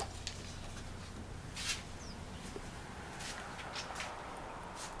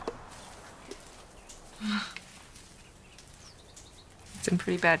 It's in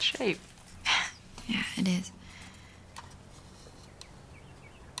pretty bad shape. Yeah, it is.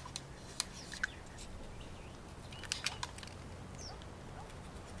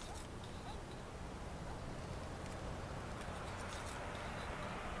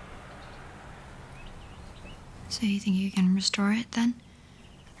 So you think you can restore it then?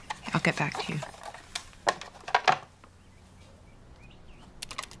 I'll get back to you.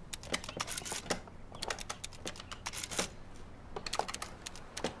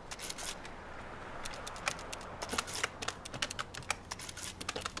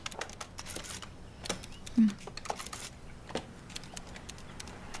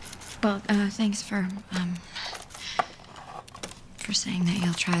 Well, thanks for saying that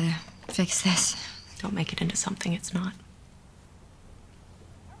you'll try to fix this. Don't make it into something it's not.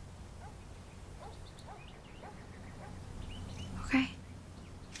 Okay.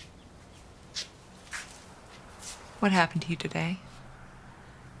 What happened to you today?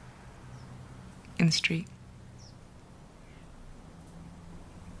 In the street?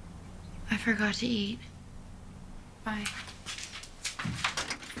 I forgot to eat. Bye.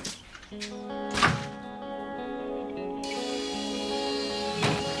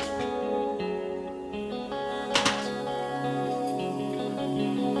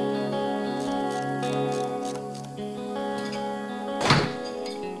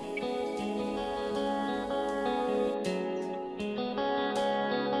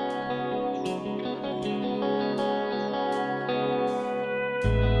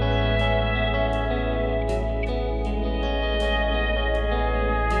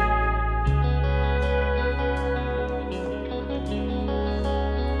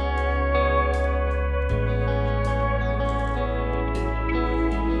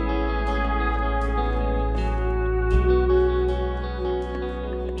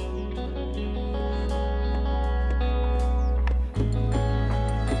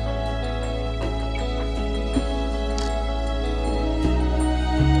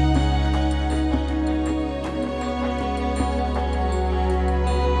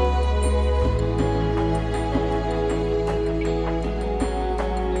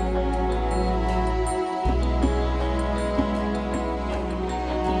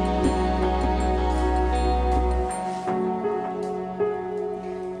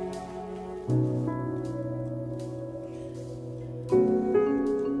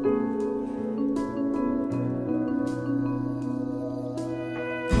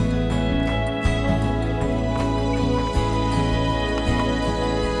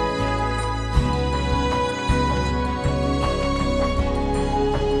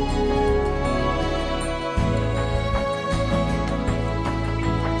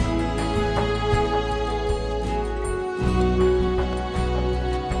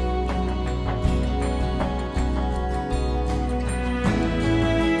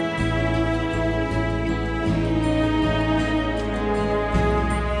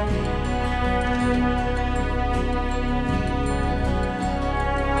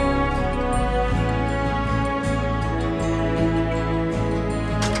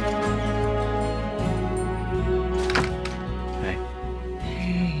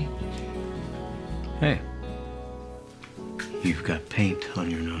 Hey. You've got paint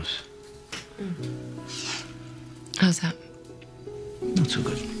on your nose. How's that? Not so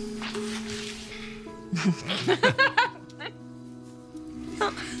good.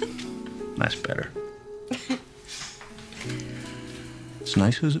 That's better. It's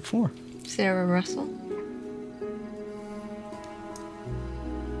nice. Who's it for? Sarah Russell?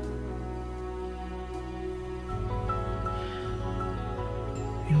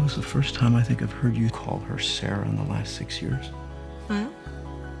 You know, it's the first time I think I've heard you call her Sarah in the last 6 years. Huh?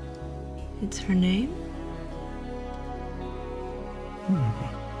 It's her name?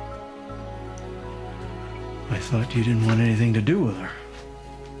 I thought you didn't want anything to do with her.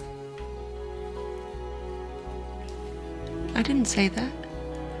 I didn't say that.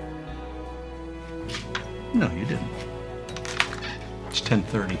 No, you didn't. It's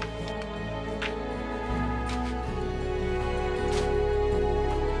 10:30.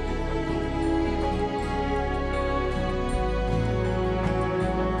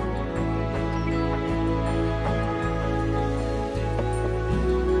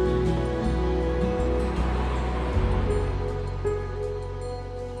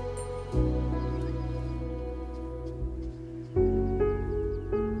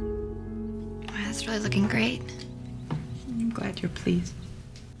 Wow, that's really looking great. I'm glad you're pleased.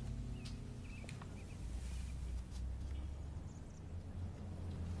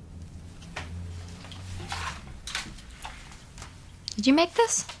 Did you make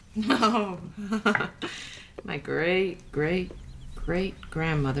this? No. My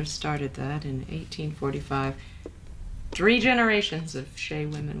great-great-great-grandmother started that in 1845. 3 generations of Shea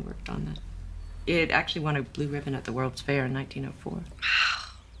women worked on that. It actually won a blue ribbon at the World's Fair in 1904. Wow,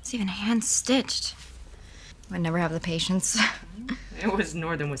 it's even hand-stitched. I'd never have the patience. It was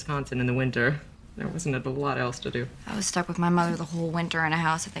northern Wisconsin in the winter. There wasn't a lot else to do. I was stuck with my mother the whole winter in a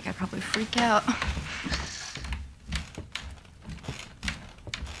house. I think I'd probably freak out.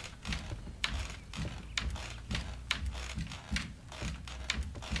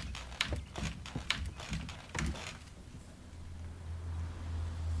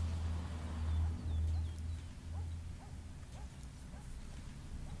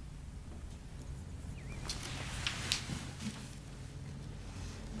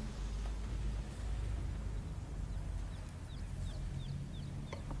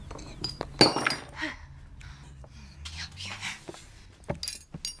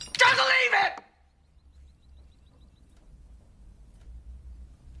 Just leave it!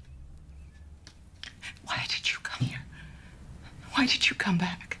 Why did you come here? Why did you come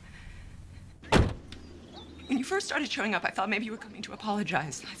back? When you first started showing up, I thought maybe you were coming to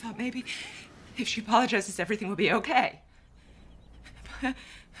apologize. I thought maybe if she apologizes, everything will be okay.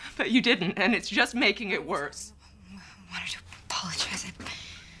 But you didn't, and it's just making it worse. I wanted to apologize.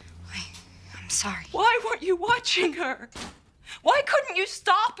 I'm sorry. Why weren't you watching her? Why couldn't you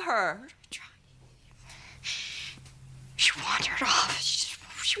stop her? She wandered off.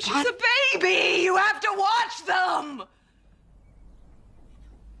 She's a baby. You have to watch them.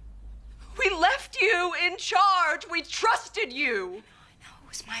 We left you in charge. We trusted you. I know it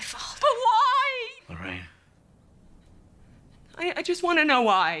was my fault. But why? Lorraine. I just want to know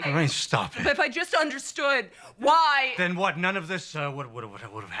why. Lorraine, stop it. If I just understood why. Then what? None of this would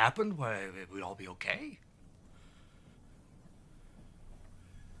have happened? Why, we'd all be okay?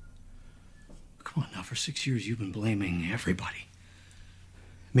 Come on now, for 6 years you've been blaming everybody.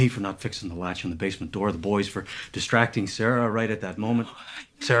 Me for not fixing the latch on the basement door, the boys for distracting Sarah right at that moment,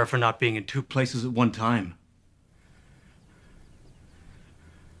 Sarah for not being in 2 places at one time.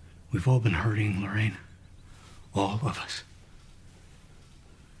 We've all been hurting, Lorraine. All of us.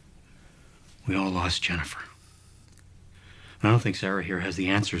 We all lost Jennifer. And I don't think Sarah here has the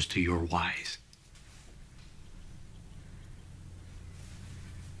answers to your whys.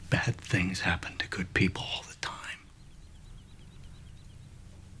 Bad things happen to good people all the time.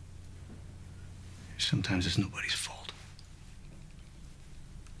 Sometimes it's nobody's fault.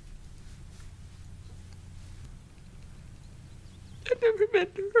 I never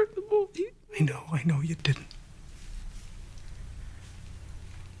meant to hurt the boys. I know you didn't.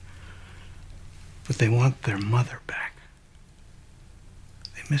 But they want their mother back.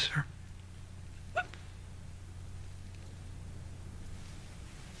 They miss her.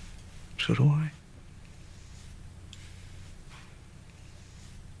 So do I.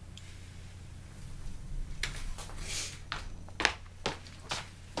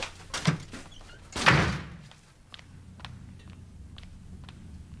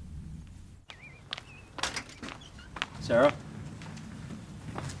 Sarah?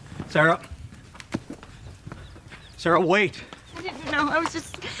 Sarah? Sarah, wait. I didn't know. I was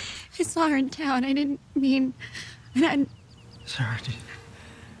just I saw her in town. I didn't mean... And I... Sarah, do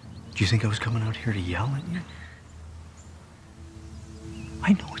you think I was coming out here to yell at you?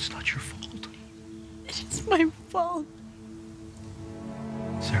 I know it's not your fault. It's my fault.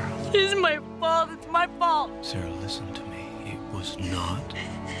 Sarah. It is my fault. It's my fault. Sarah, listen to me. It was not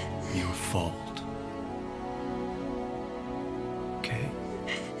your fault. Okay?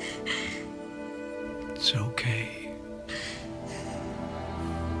 It's okay.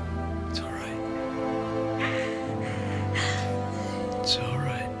 It's all right. It's all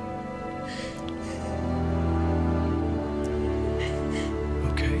right.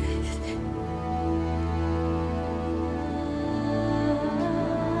 Okay?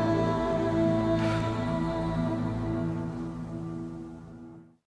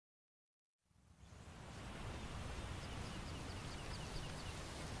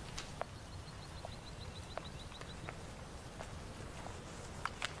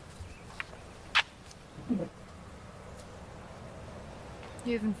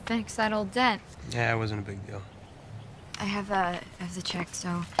 You even fixed that old dent. Yeah, it wasn't a big deal. I have the check,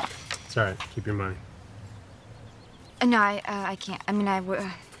 so... It's all right. Keep your money. No, I can't. I mean, I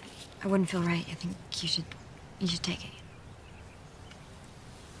wouldn't feel right. I think you should take it.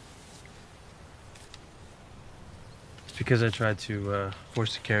 It's because I tried to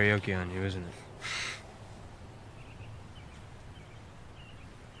force the karaoke on you, isn't it?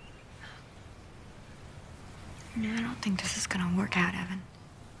 No, I don't think this is gonna work out, Evan.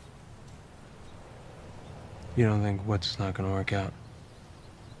 You don't think what's not gonna work out?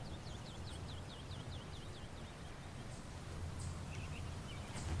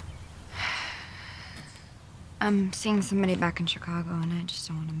 I'm seeing somebody back in Chicago, and I just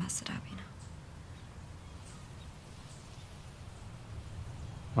don't want to mess it up, you know?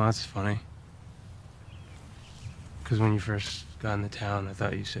 Well, that's funny. Because when you first got into town, I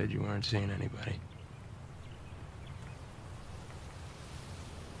thought you said you weren't seeing anybody.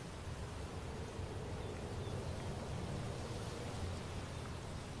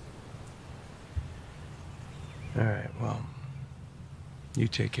 All right, well, you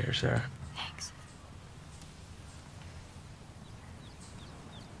take care, Sarah. Thanks.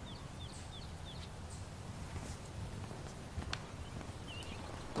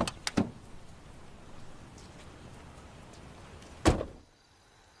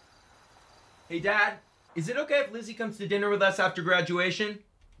 Hey, Dad, is it okay if Lizzie comes to dinner with us after graduation?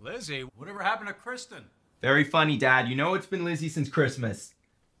 Lizzie, whatever happened to Kristen? Very funny, Dad. You know it's been Lizzie since Christmas.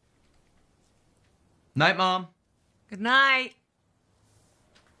 Night, Mom. Good night.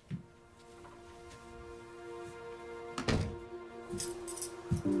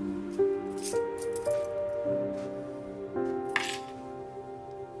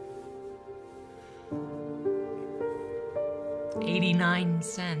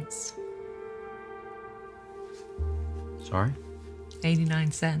 $0.89. Sorry?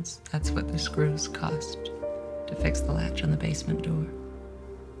 89 cents. That's what the screws cost to fix the latch on the basement door.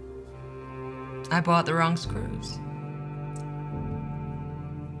 I bought the wrong screws.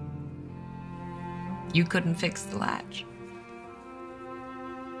 You couldn't fix the latch.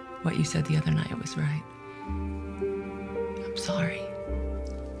 What you said the other night was right. I'm sorry.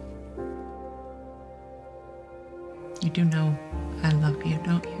 You do know I love you,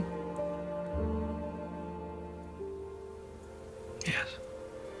 don't you? Yes.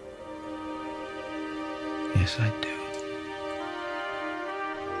 Yes, I do.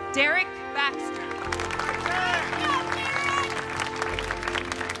 Derek Baxter.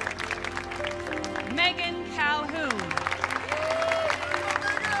 Megan Calhoun.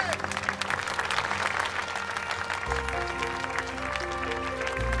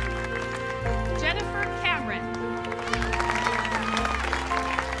 Jennifer Cameron.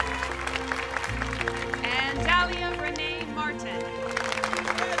 And Dahlia Renee Martin.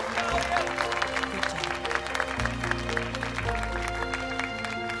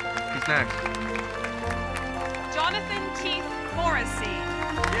 Who's next? Jonathan Keith Morrissey.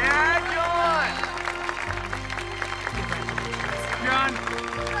 Yeah, John! John!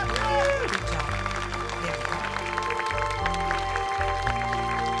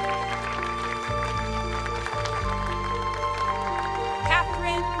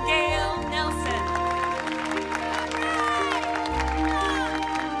 Catherine Gale Nelson.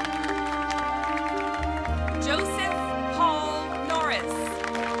 Joseph Paul Norris.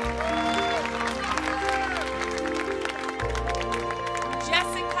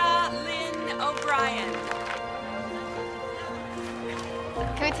 Jessica Lynn O'Brien.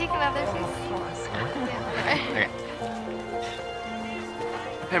 Can we take another, please? Okay.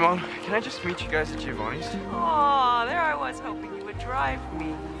 Hey, Mom, can I just meet you guys at Giovanni's? Oh, there I was hoping you would drive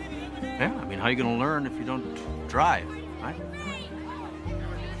me. Yeah, I mean, how are you going to learn if you don't drive, right?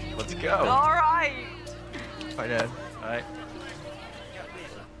 Let's go. All right. Bye, Dad. Bye.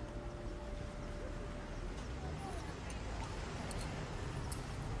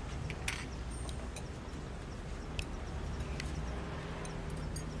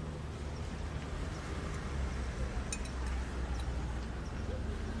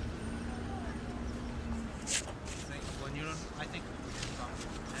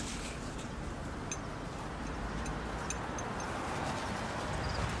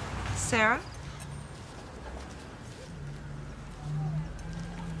 Sarah?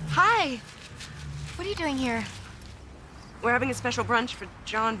 Hi. What are you doing here? We're having a special brunch for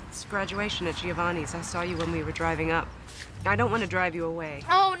John's graduation at Giovanni's. I saw you when we were driving up. I don't want to drive you away.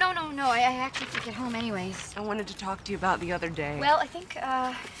 Oh, no. I actually have to get home anyways. I wanted to talk to you about the other day. Well, I think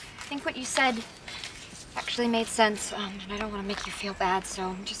what you said actually made sense, and I don't want to make you feel bad, so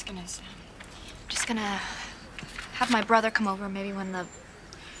I'm just gonna have my brother come over maybe when the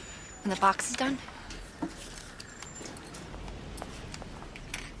box is done.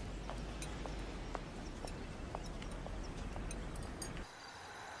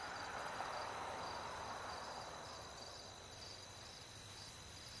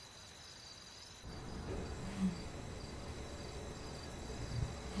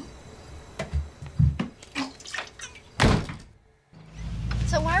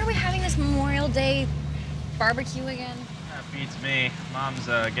 So why are we having this Memorial Day barbecue again? That beats me. Mom's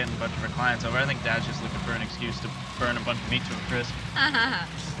getting a bunch of her clients over. I think Dad's just looking for an excuse to burn a bunch of meat to a crisp. Oh,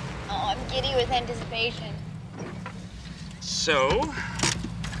 I'm giddy with anticipation. So,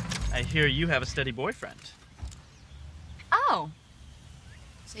 I hear you have a steady boyfriend. Oh.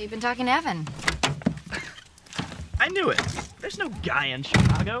 So you've been talking to Evan. I knew it. There's no guy in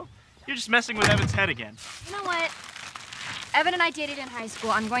Chicago. You're just messing with Evan's head again. You know what? Evan and I dated in high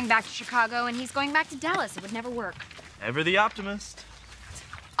school. I'm going back to Chicago, and he's going back to Dallas. It would never work. Ever the optimist.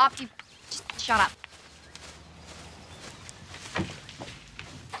 Opti, just shut up.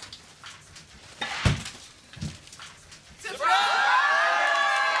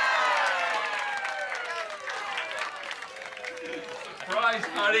 Surprise,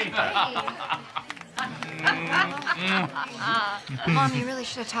 honey. Mom, you really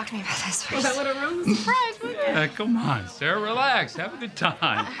should have talked to me about this first. Well, that would have ruined the surprise, wouldn't it? Come on, Sarah, relax. Have a good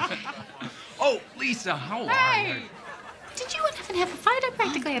time. Oh, Lisa, how are you? Did you and Evan have a fight? I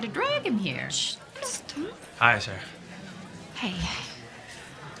practically had to drag him here. Hi, Sarah. Hey.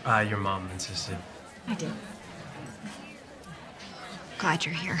 Your mom insisted. I did. Glad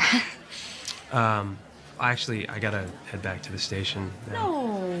you're here. Actually, I gotta head back to the station now.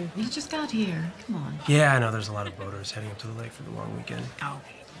 No, you just got here. Come on. Yeah, I know there's a lot of boaters heading up to the lake for the long weekend. Oh,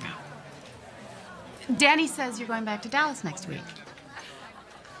 no. Danny says you're going back to Dallas next week.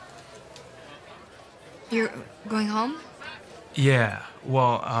 You're going home? Yeah,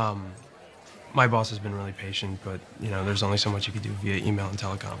 well, my boss has been really patient, but, you know, there's only so much you can do via email and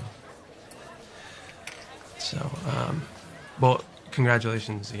telecom. So, well,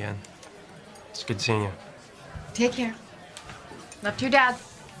 congratulations again. It's good seeing you. Take care. Love to your dad.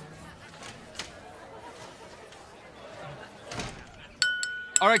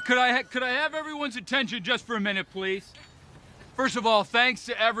 All right, could I have everyone's attention just for a minute, please? First of all, thanks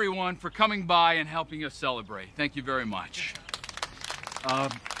to everyone for coming by and helping us celebrate. Thank you very much.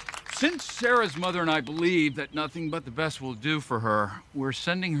 Since Sarah's mother and I believe that nothing but the best will do for her, we're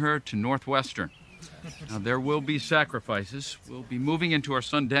sending her to Northwestern. Now, there will be sacrifices. We'll be moving into our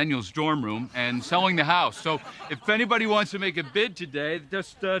son Daniel's dorm room and selling the house. So if anybody wants to make a bid today,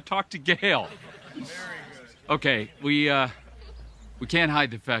 just talk to Gail. Okay, we can't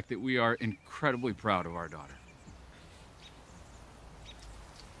hide the fact that we are incredibly proud of our daughter.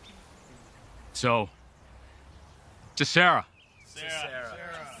 So, to Sarah.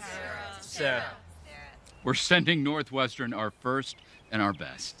 Sarah. We're sending Northwestern our first and our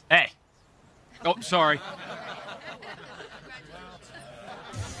best. Hey. Oh, sorry.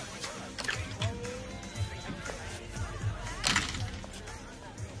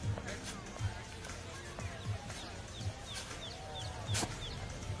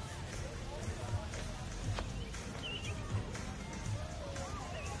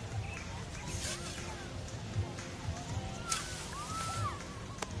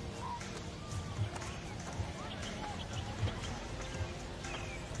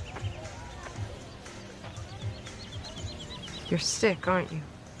 You're sick, aren't you?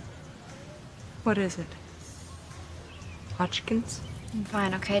 What is it? Hodgkin's? I'm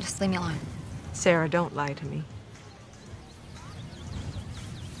fine, okay? Just leave me alone. Sarah, don't lie to me.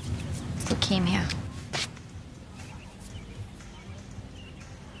 It's leukemia.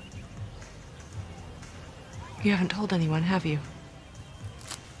 You haven't told anyone, have you?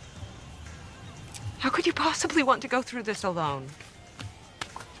 How could you possibly want to go through this alone?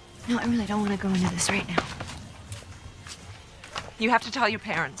 No, I really don't want to go into this right now. You have to tell your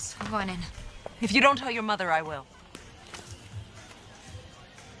parents. I'm going in. If you don't tell your mother, I will.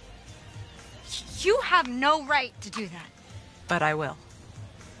 You have no right to do that. But I will.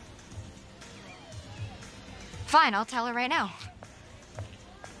 Fine, I'll tell her right now.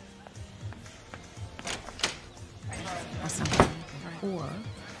 Or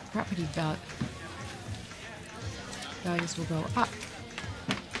property values will go up.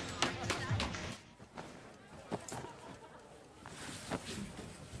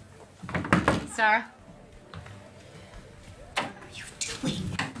 Sarah? What are you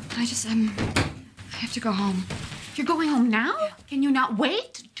doing? I have to go home. You're going home now? Yeah. Can you not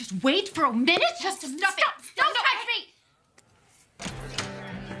wait? Just wait for a minute? Just stop it! Don't touch me!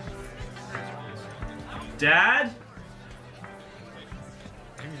 Dad?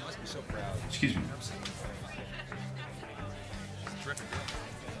 Excuse me.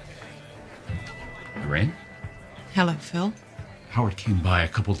 Lorraine? Hello, Phil. Howard came by a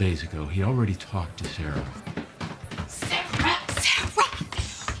couple days ago. He already talked to Sarah. Sarah!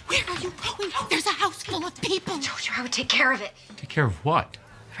 Where are you going? There's a house full of people. I told you I would take care of it. Take care of what?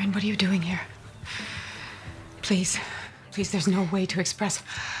 Friend, what are you doing here? Please, there's no way to express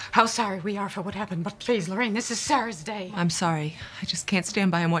how sorry we are for what happened. But please, Lorraine, this is Sarah's day. I'm sorry. I just can't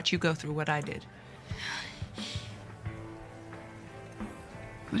stand by and watch you go through what I did.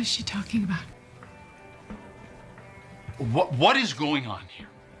 What is she talking about? What is going on here?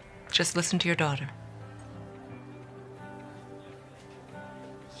 Just listen to your daughter.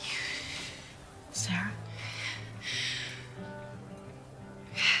 Sarah?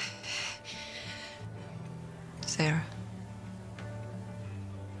 Sarah.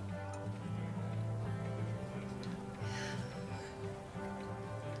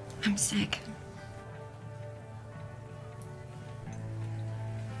 I'm sick.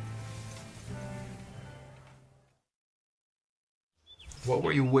 What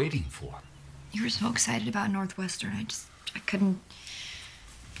were you waiting for? You were so excited about Northwestern. I couldn't.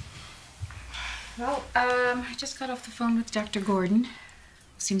 Well, I just got off the phone with Dr. Gordon.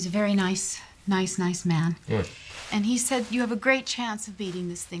 Seems a very nice man. Good. And he said you have a great chance of beating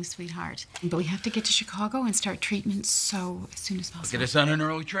this thing, sweetheart. But we have to get to Chicago and start treatment as soon as possible. Get us on an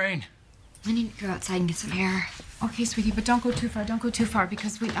early train. I need to go outside and get some air. Okay, sweetie, but don't go too far. Don't go too far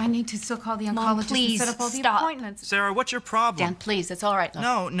because I need to still call the oncologist please, and set up all the stop. appointments. Sarah, what's your problem? Dan, please, it's all right.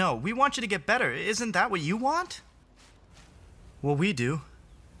 Look. No, we want you to get better. Isn't that what you want? Well, we do.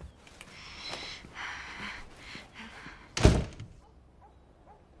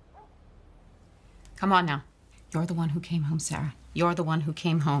 Come on now. You're the one who came home, Sarah. You're the one who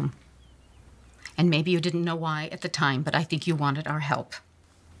came home. And maybe you didn't know why at the time, but I think you wanted our help.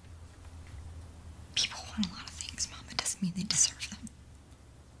 People want a lot of things, Mom. It doesn't mean they deserve them.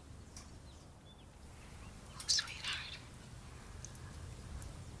 Oh, sweetheart.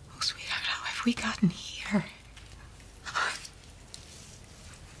 Oh, sweetheart, how have we gotten here?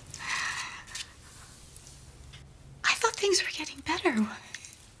 I thought things were getting better.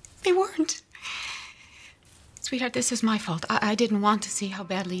 They weren't. Sweetheart, this is my fault. I didn't want to see how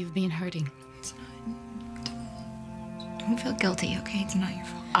badly you've been hurting. It's not. Don't feel guilty, okay? It's not your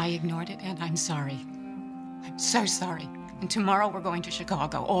fault. I ignored it, and I'm sorry. I'm so sorry. And tomorrow we're going to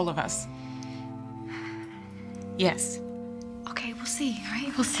Chicago, all of us. Yes. Okay, we'll see, all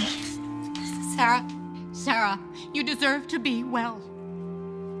right? We'll see. Sarah, you deserve to be well.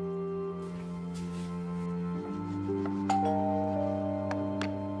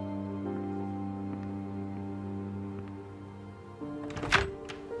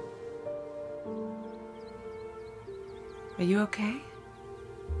 Are you okay?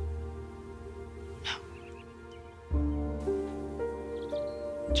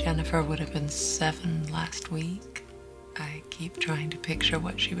 Jennifer would have been 7 last week. I keep trying to picture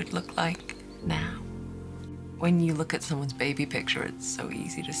what she would look like now. When you look at someone's baby picture, it's so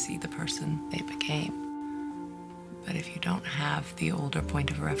easy to see the person they became. But if you don't have the older point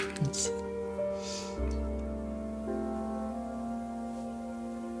of reference,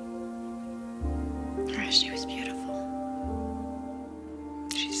 She was beautiful.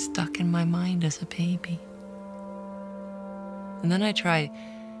 she's stuck in my mind as a baby. And then I try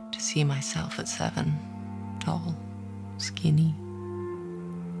to see myself at 7, tall, skinny,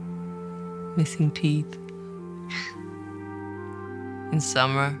 missing teeth. In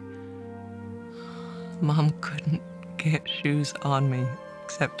summer, Mom couldn't get shoes on me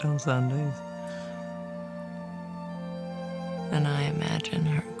except on Sundays. And I imagine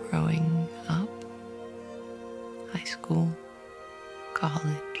her growing up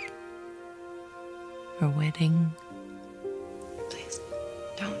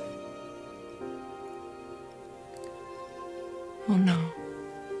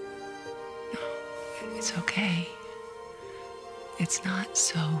It's okay. It's not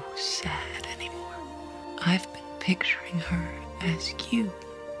so sad anymore. I've been picturing her as you.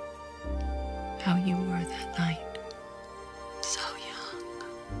 How you were that night. So young.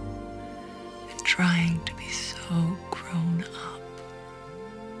 And trying to be so grown up.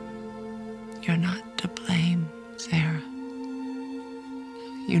 You're not to blame, Sarah.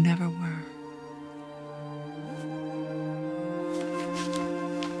 You never were.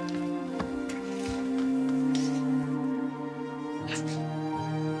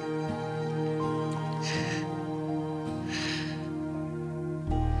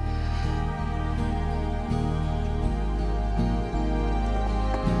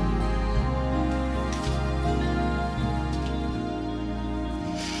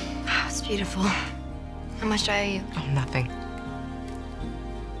 It's beautiful. How much do I owe you? Oh, nothing.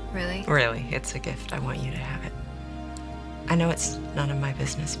 Really? Really, it's a gift. I want you to have it. I know it's none of my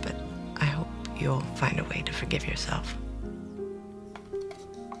business, but I hope you'll find a way to forgive yourself.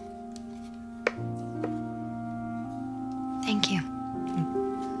 Thank you.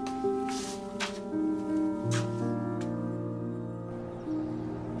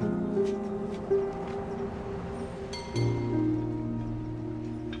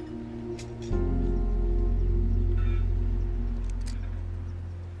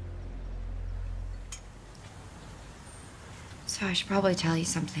 So I should probably tell you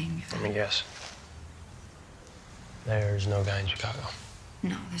something. Let me guess. There's no guy in Chicago.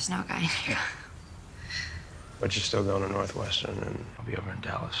 No, there's no guy in here. But you're still going to Northwestern, and I'll be over in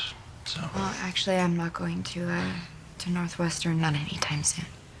Dallas. So. Well, actually, I'm not going to Northwestern, not anytime soon.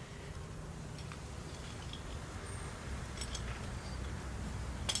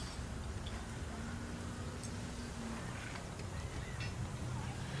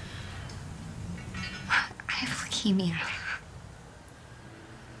 I have leukemia.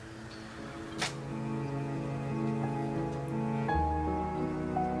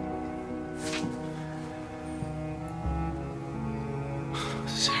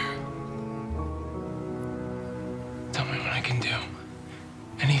 Sarah. Tell me what I can do.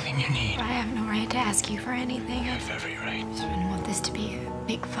 Anything you need. I have no right to ask you for anything. You have every right. I just didn't want this to be a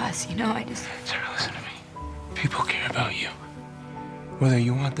big fuss, you know? I just... Sarah, listen to me. People care about you. Whether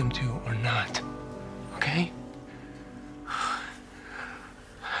you want them to or not. Okay?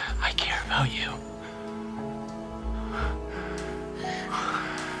 I care about you.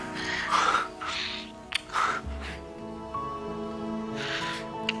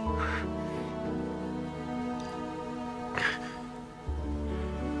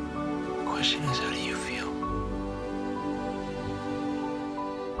 The question is, how do you feel?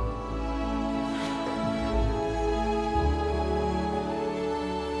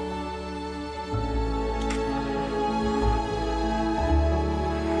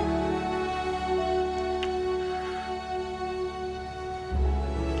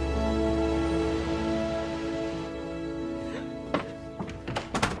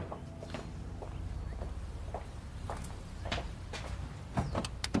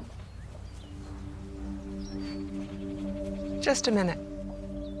 Just a minute.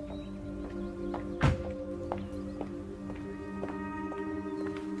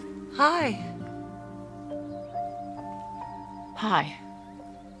 Hi. Hi.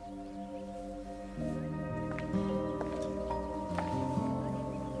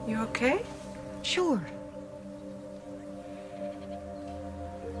 You okay? Sure.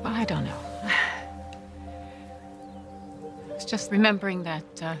 Well, I don't know. It's just remembering that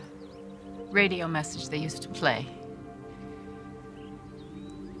radio message they used to play.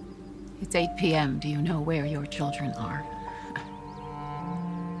 It's 8 p.m. Do you know where your children are?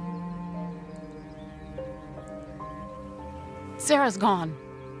 Sarah's gone.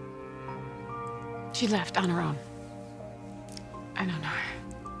 She left on her own. I don't know her.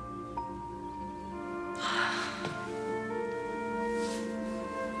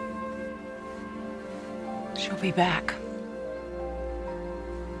 She'll be back.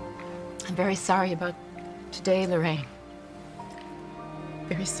 I'm very sorry about today, Lorraine.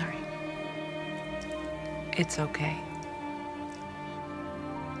 Very sorry. It's okay.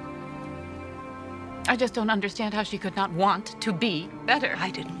 I just don't understand how she could not want to be better.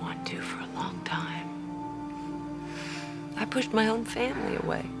 I didn't want to for a long time. I pushed my own family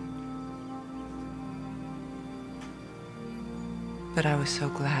away. But I was so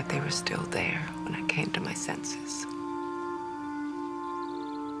glad they were still there when I came to my senses.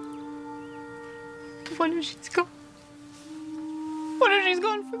 What if she's gone? What if she's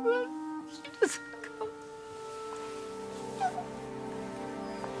gone for good? She doesn't go.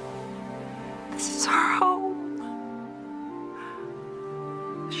 This is her home.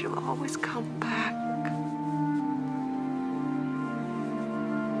 She'll always come back.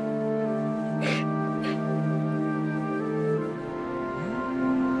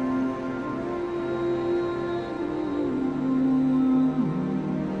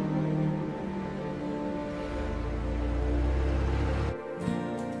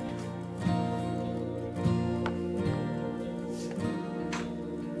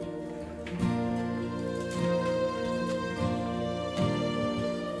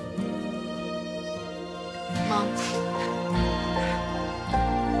 Mom.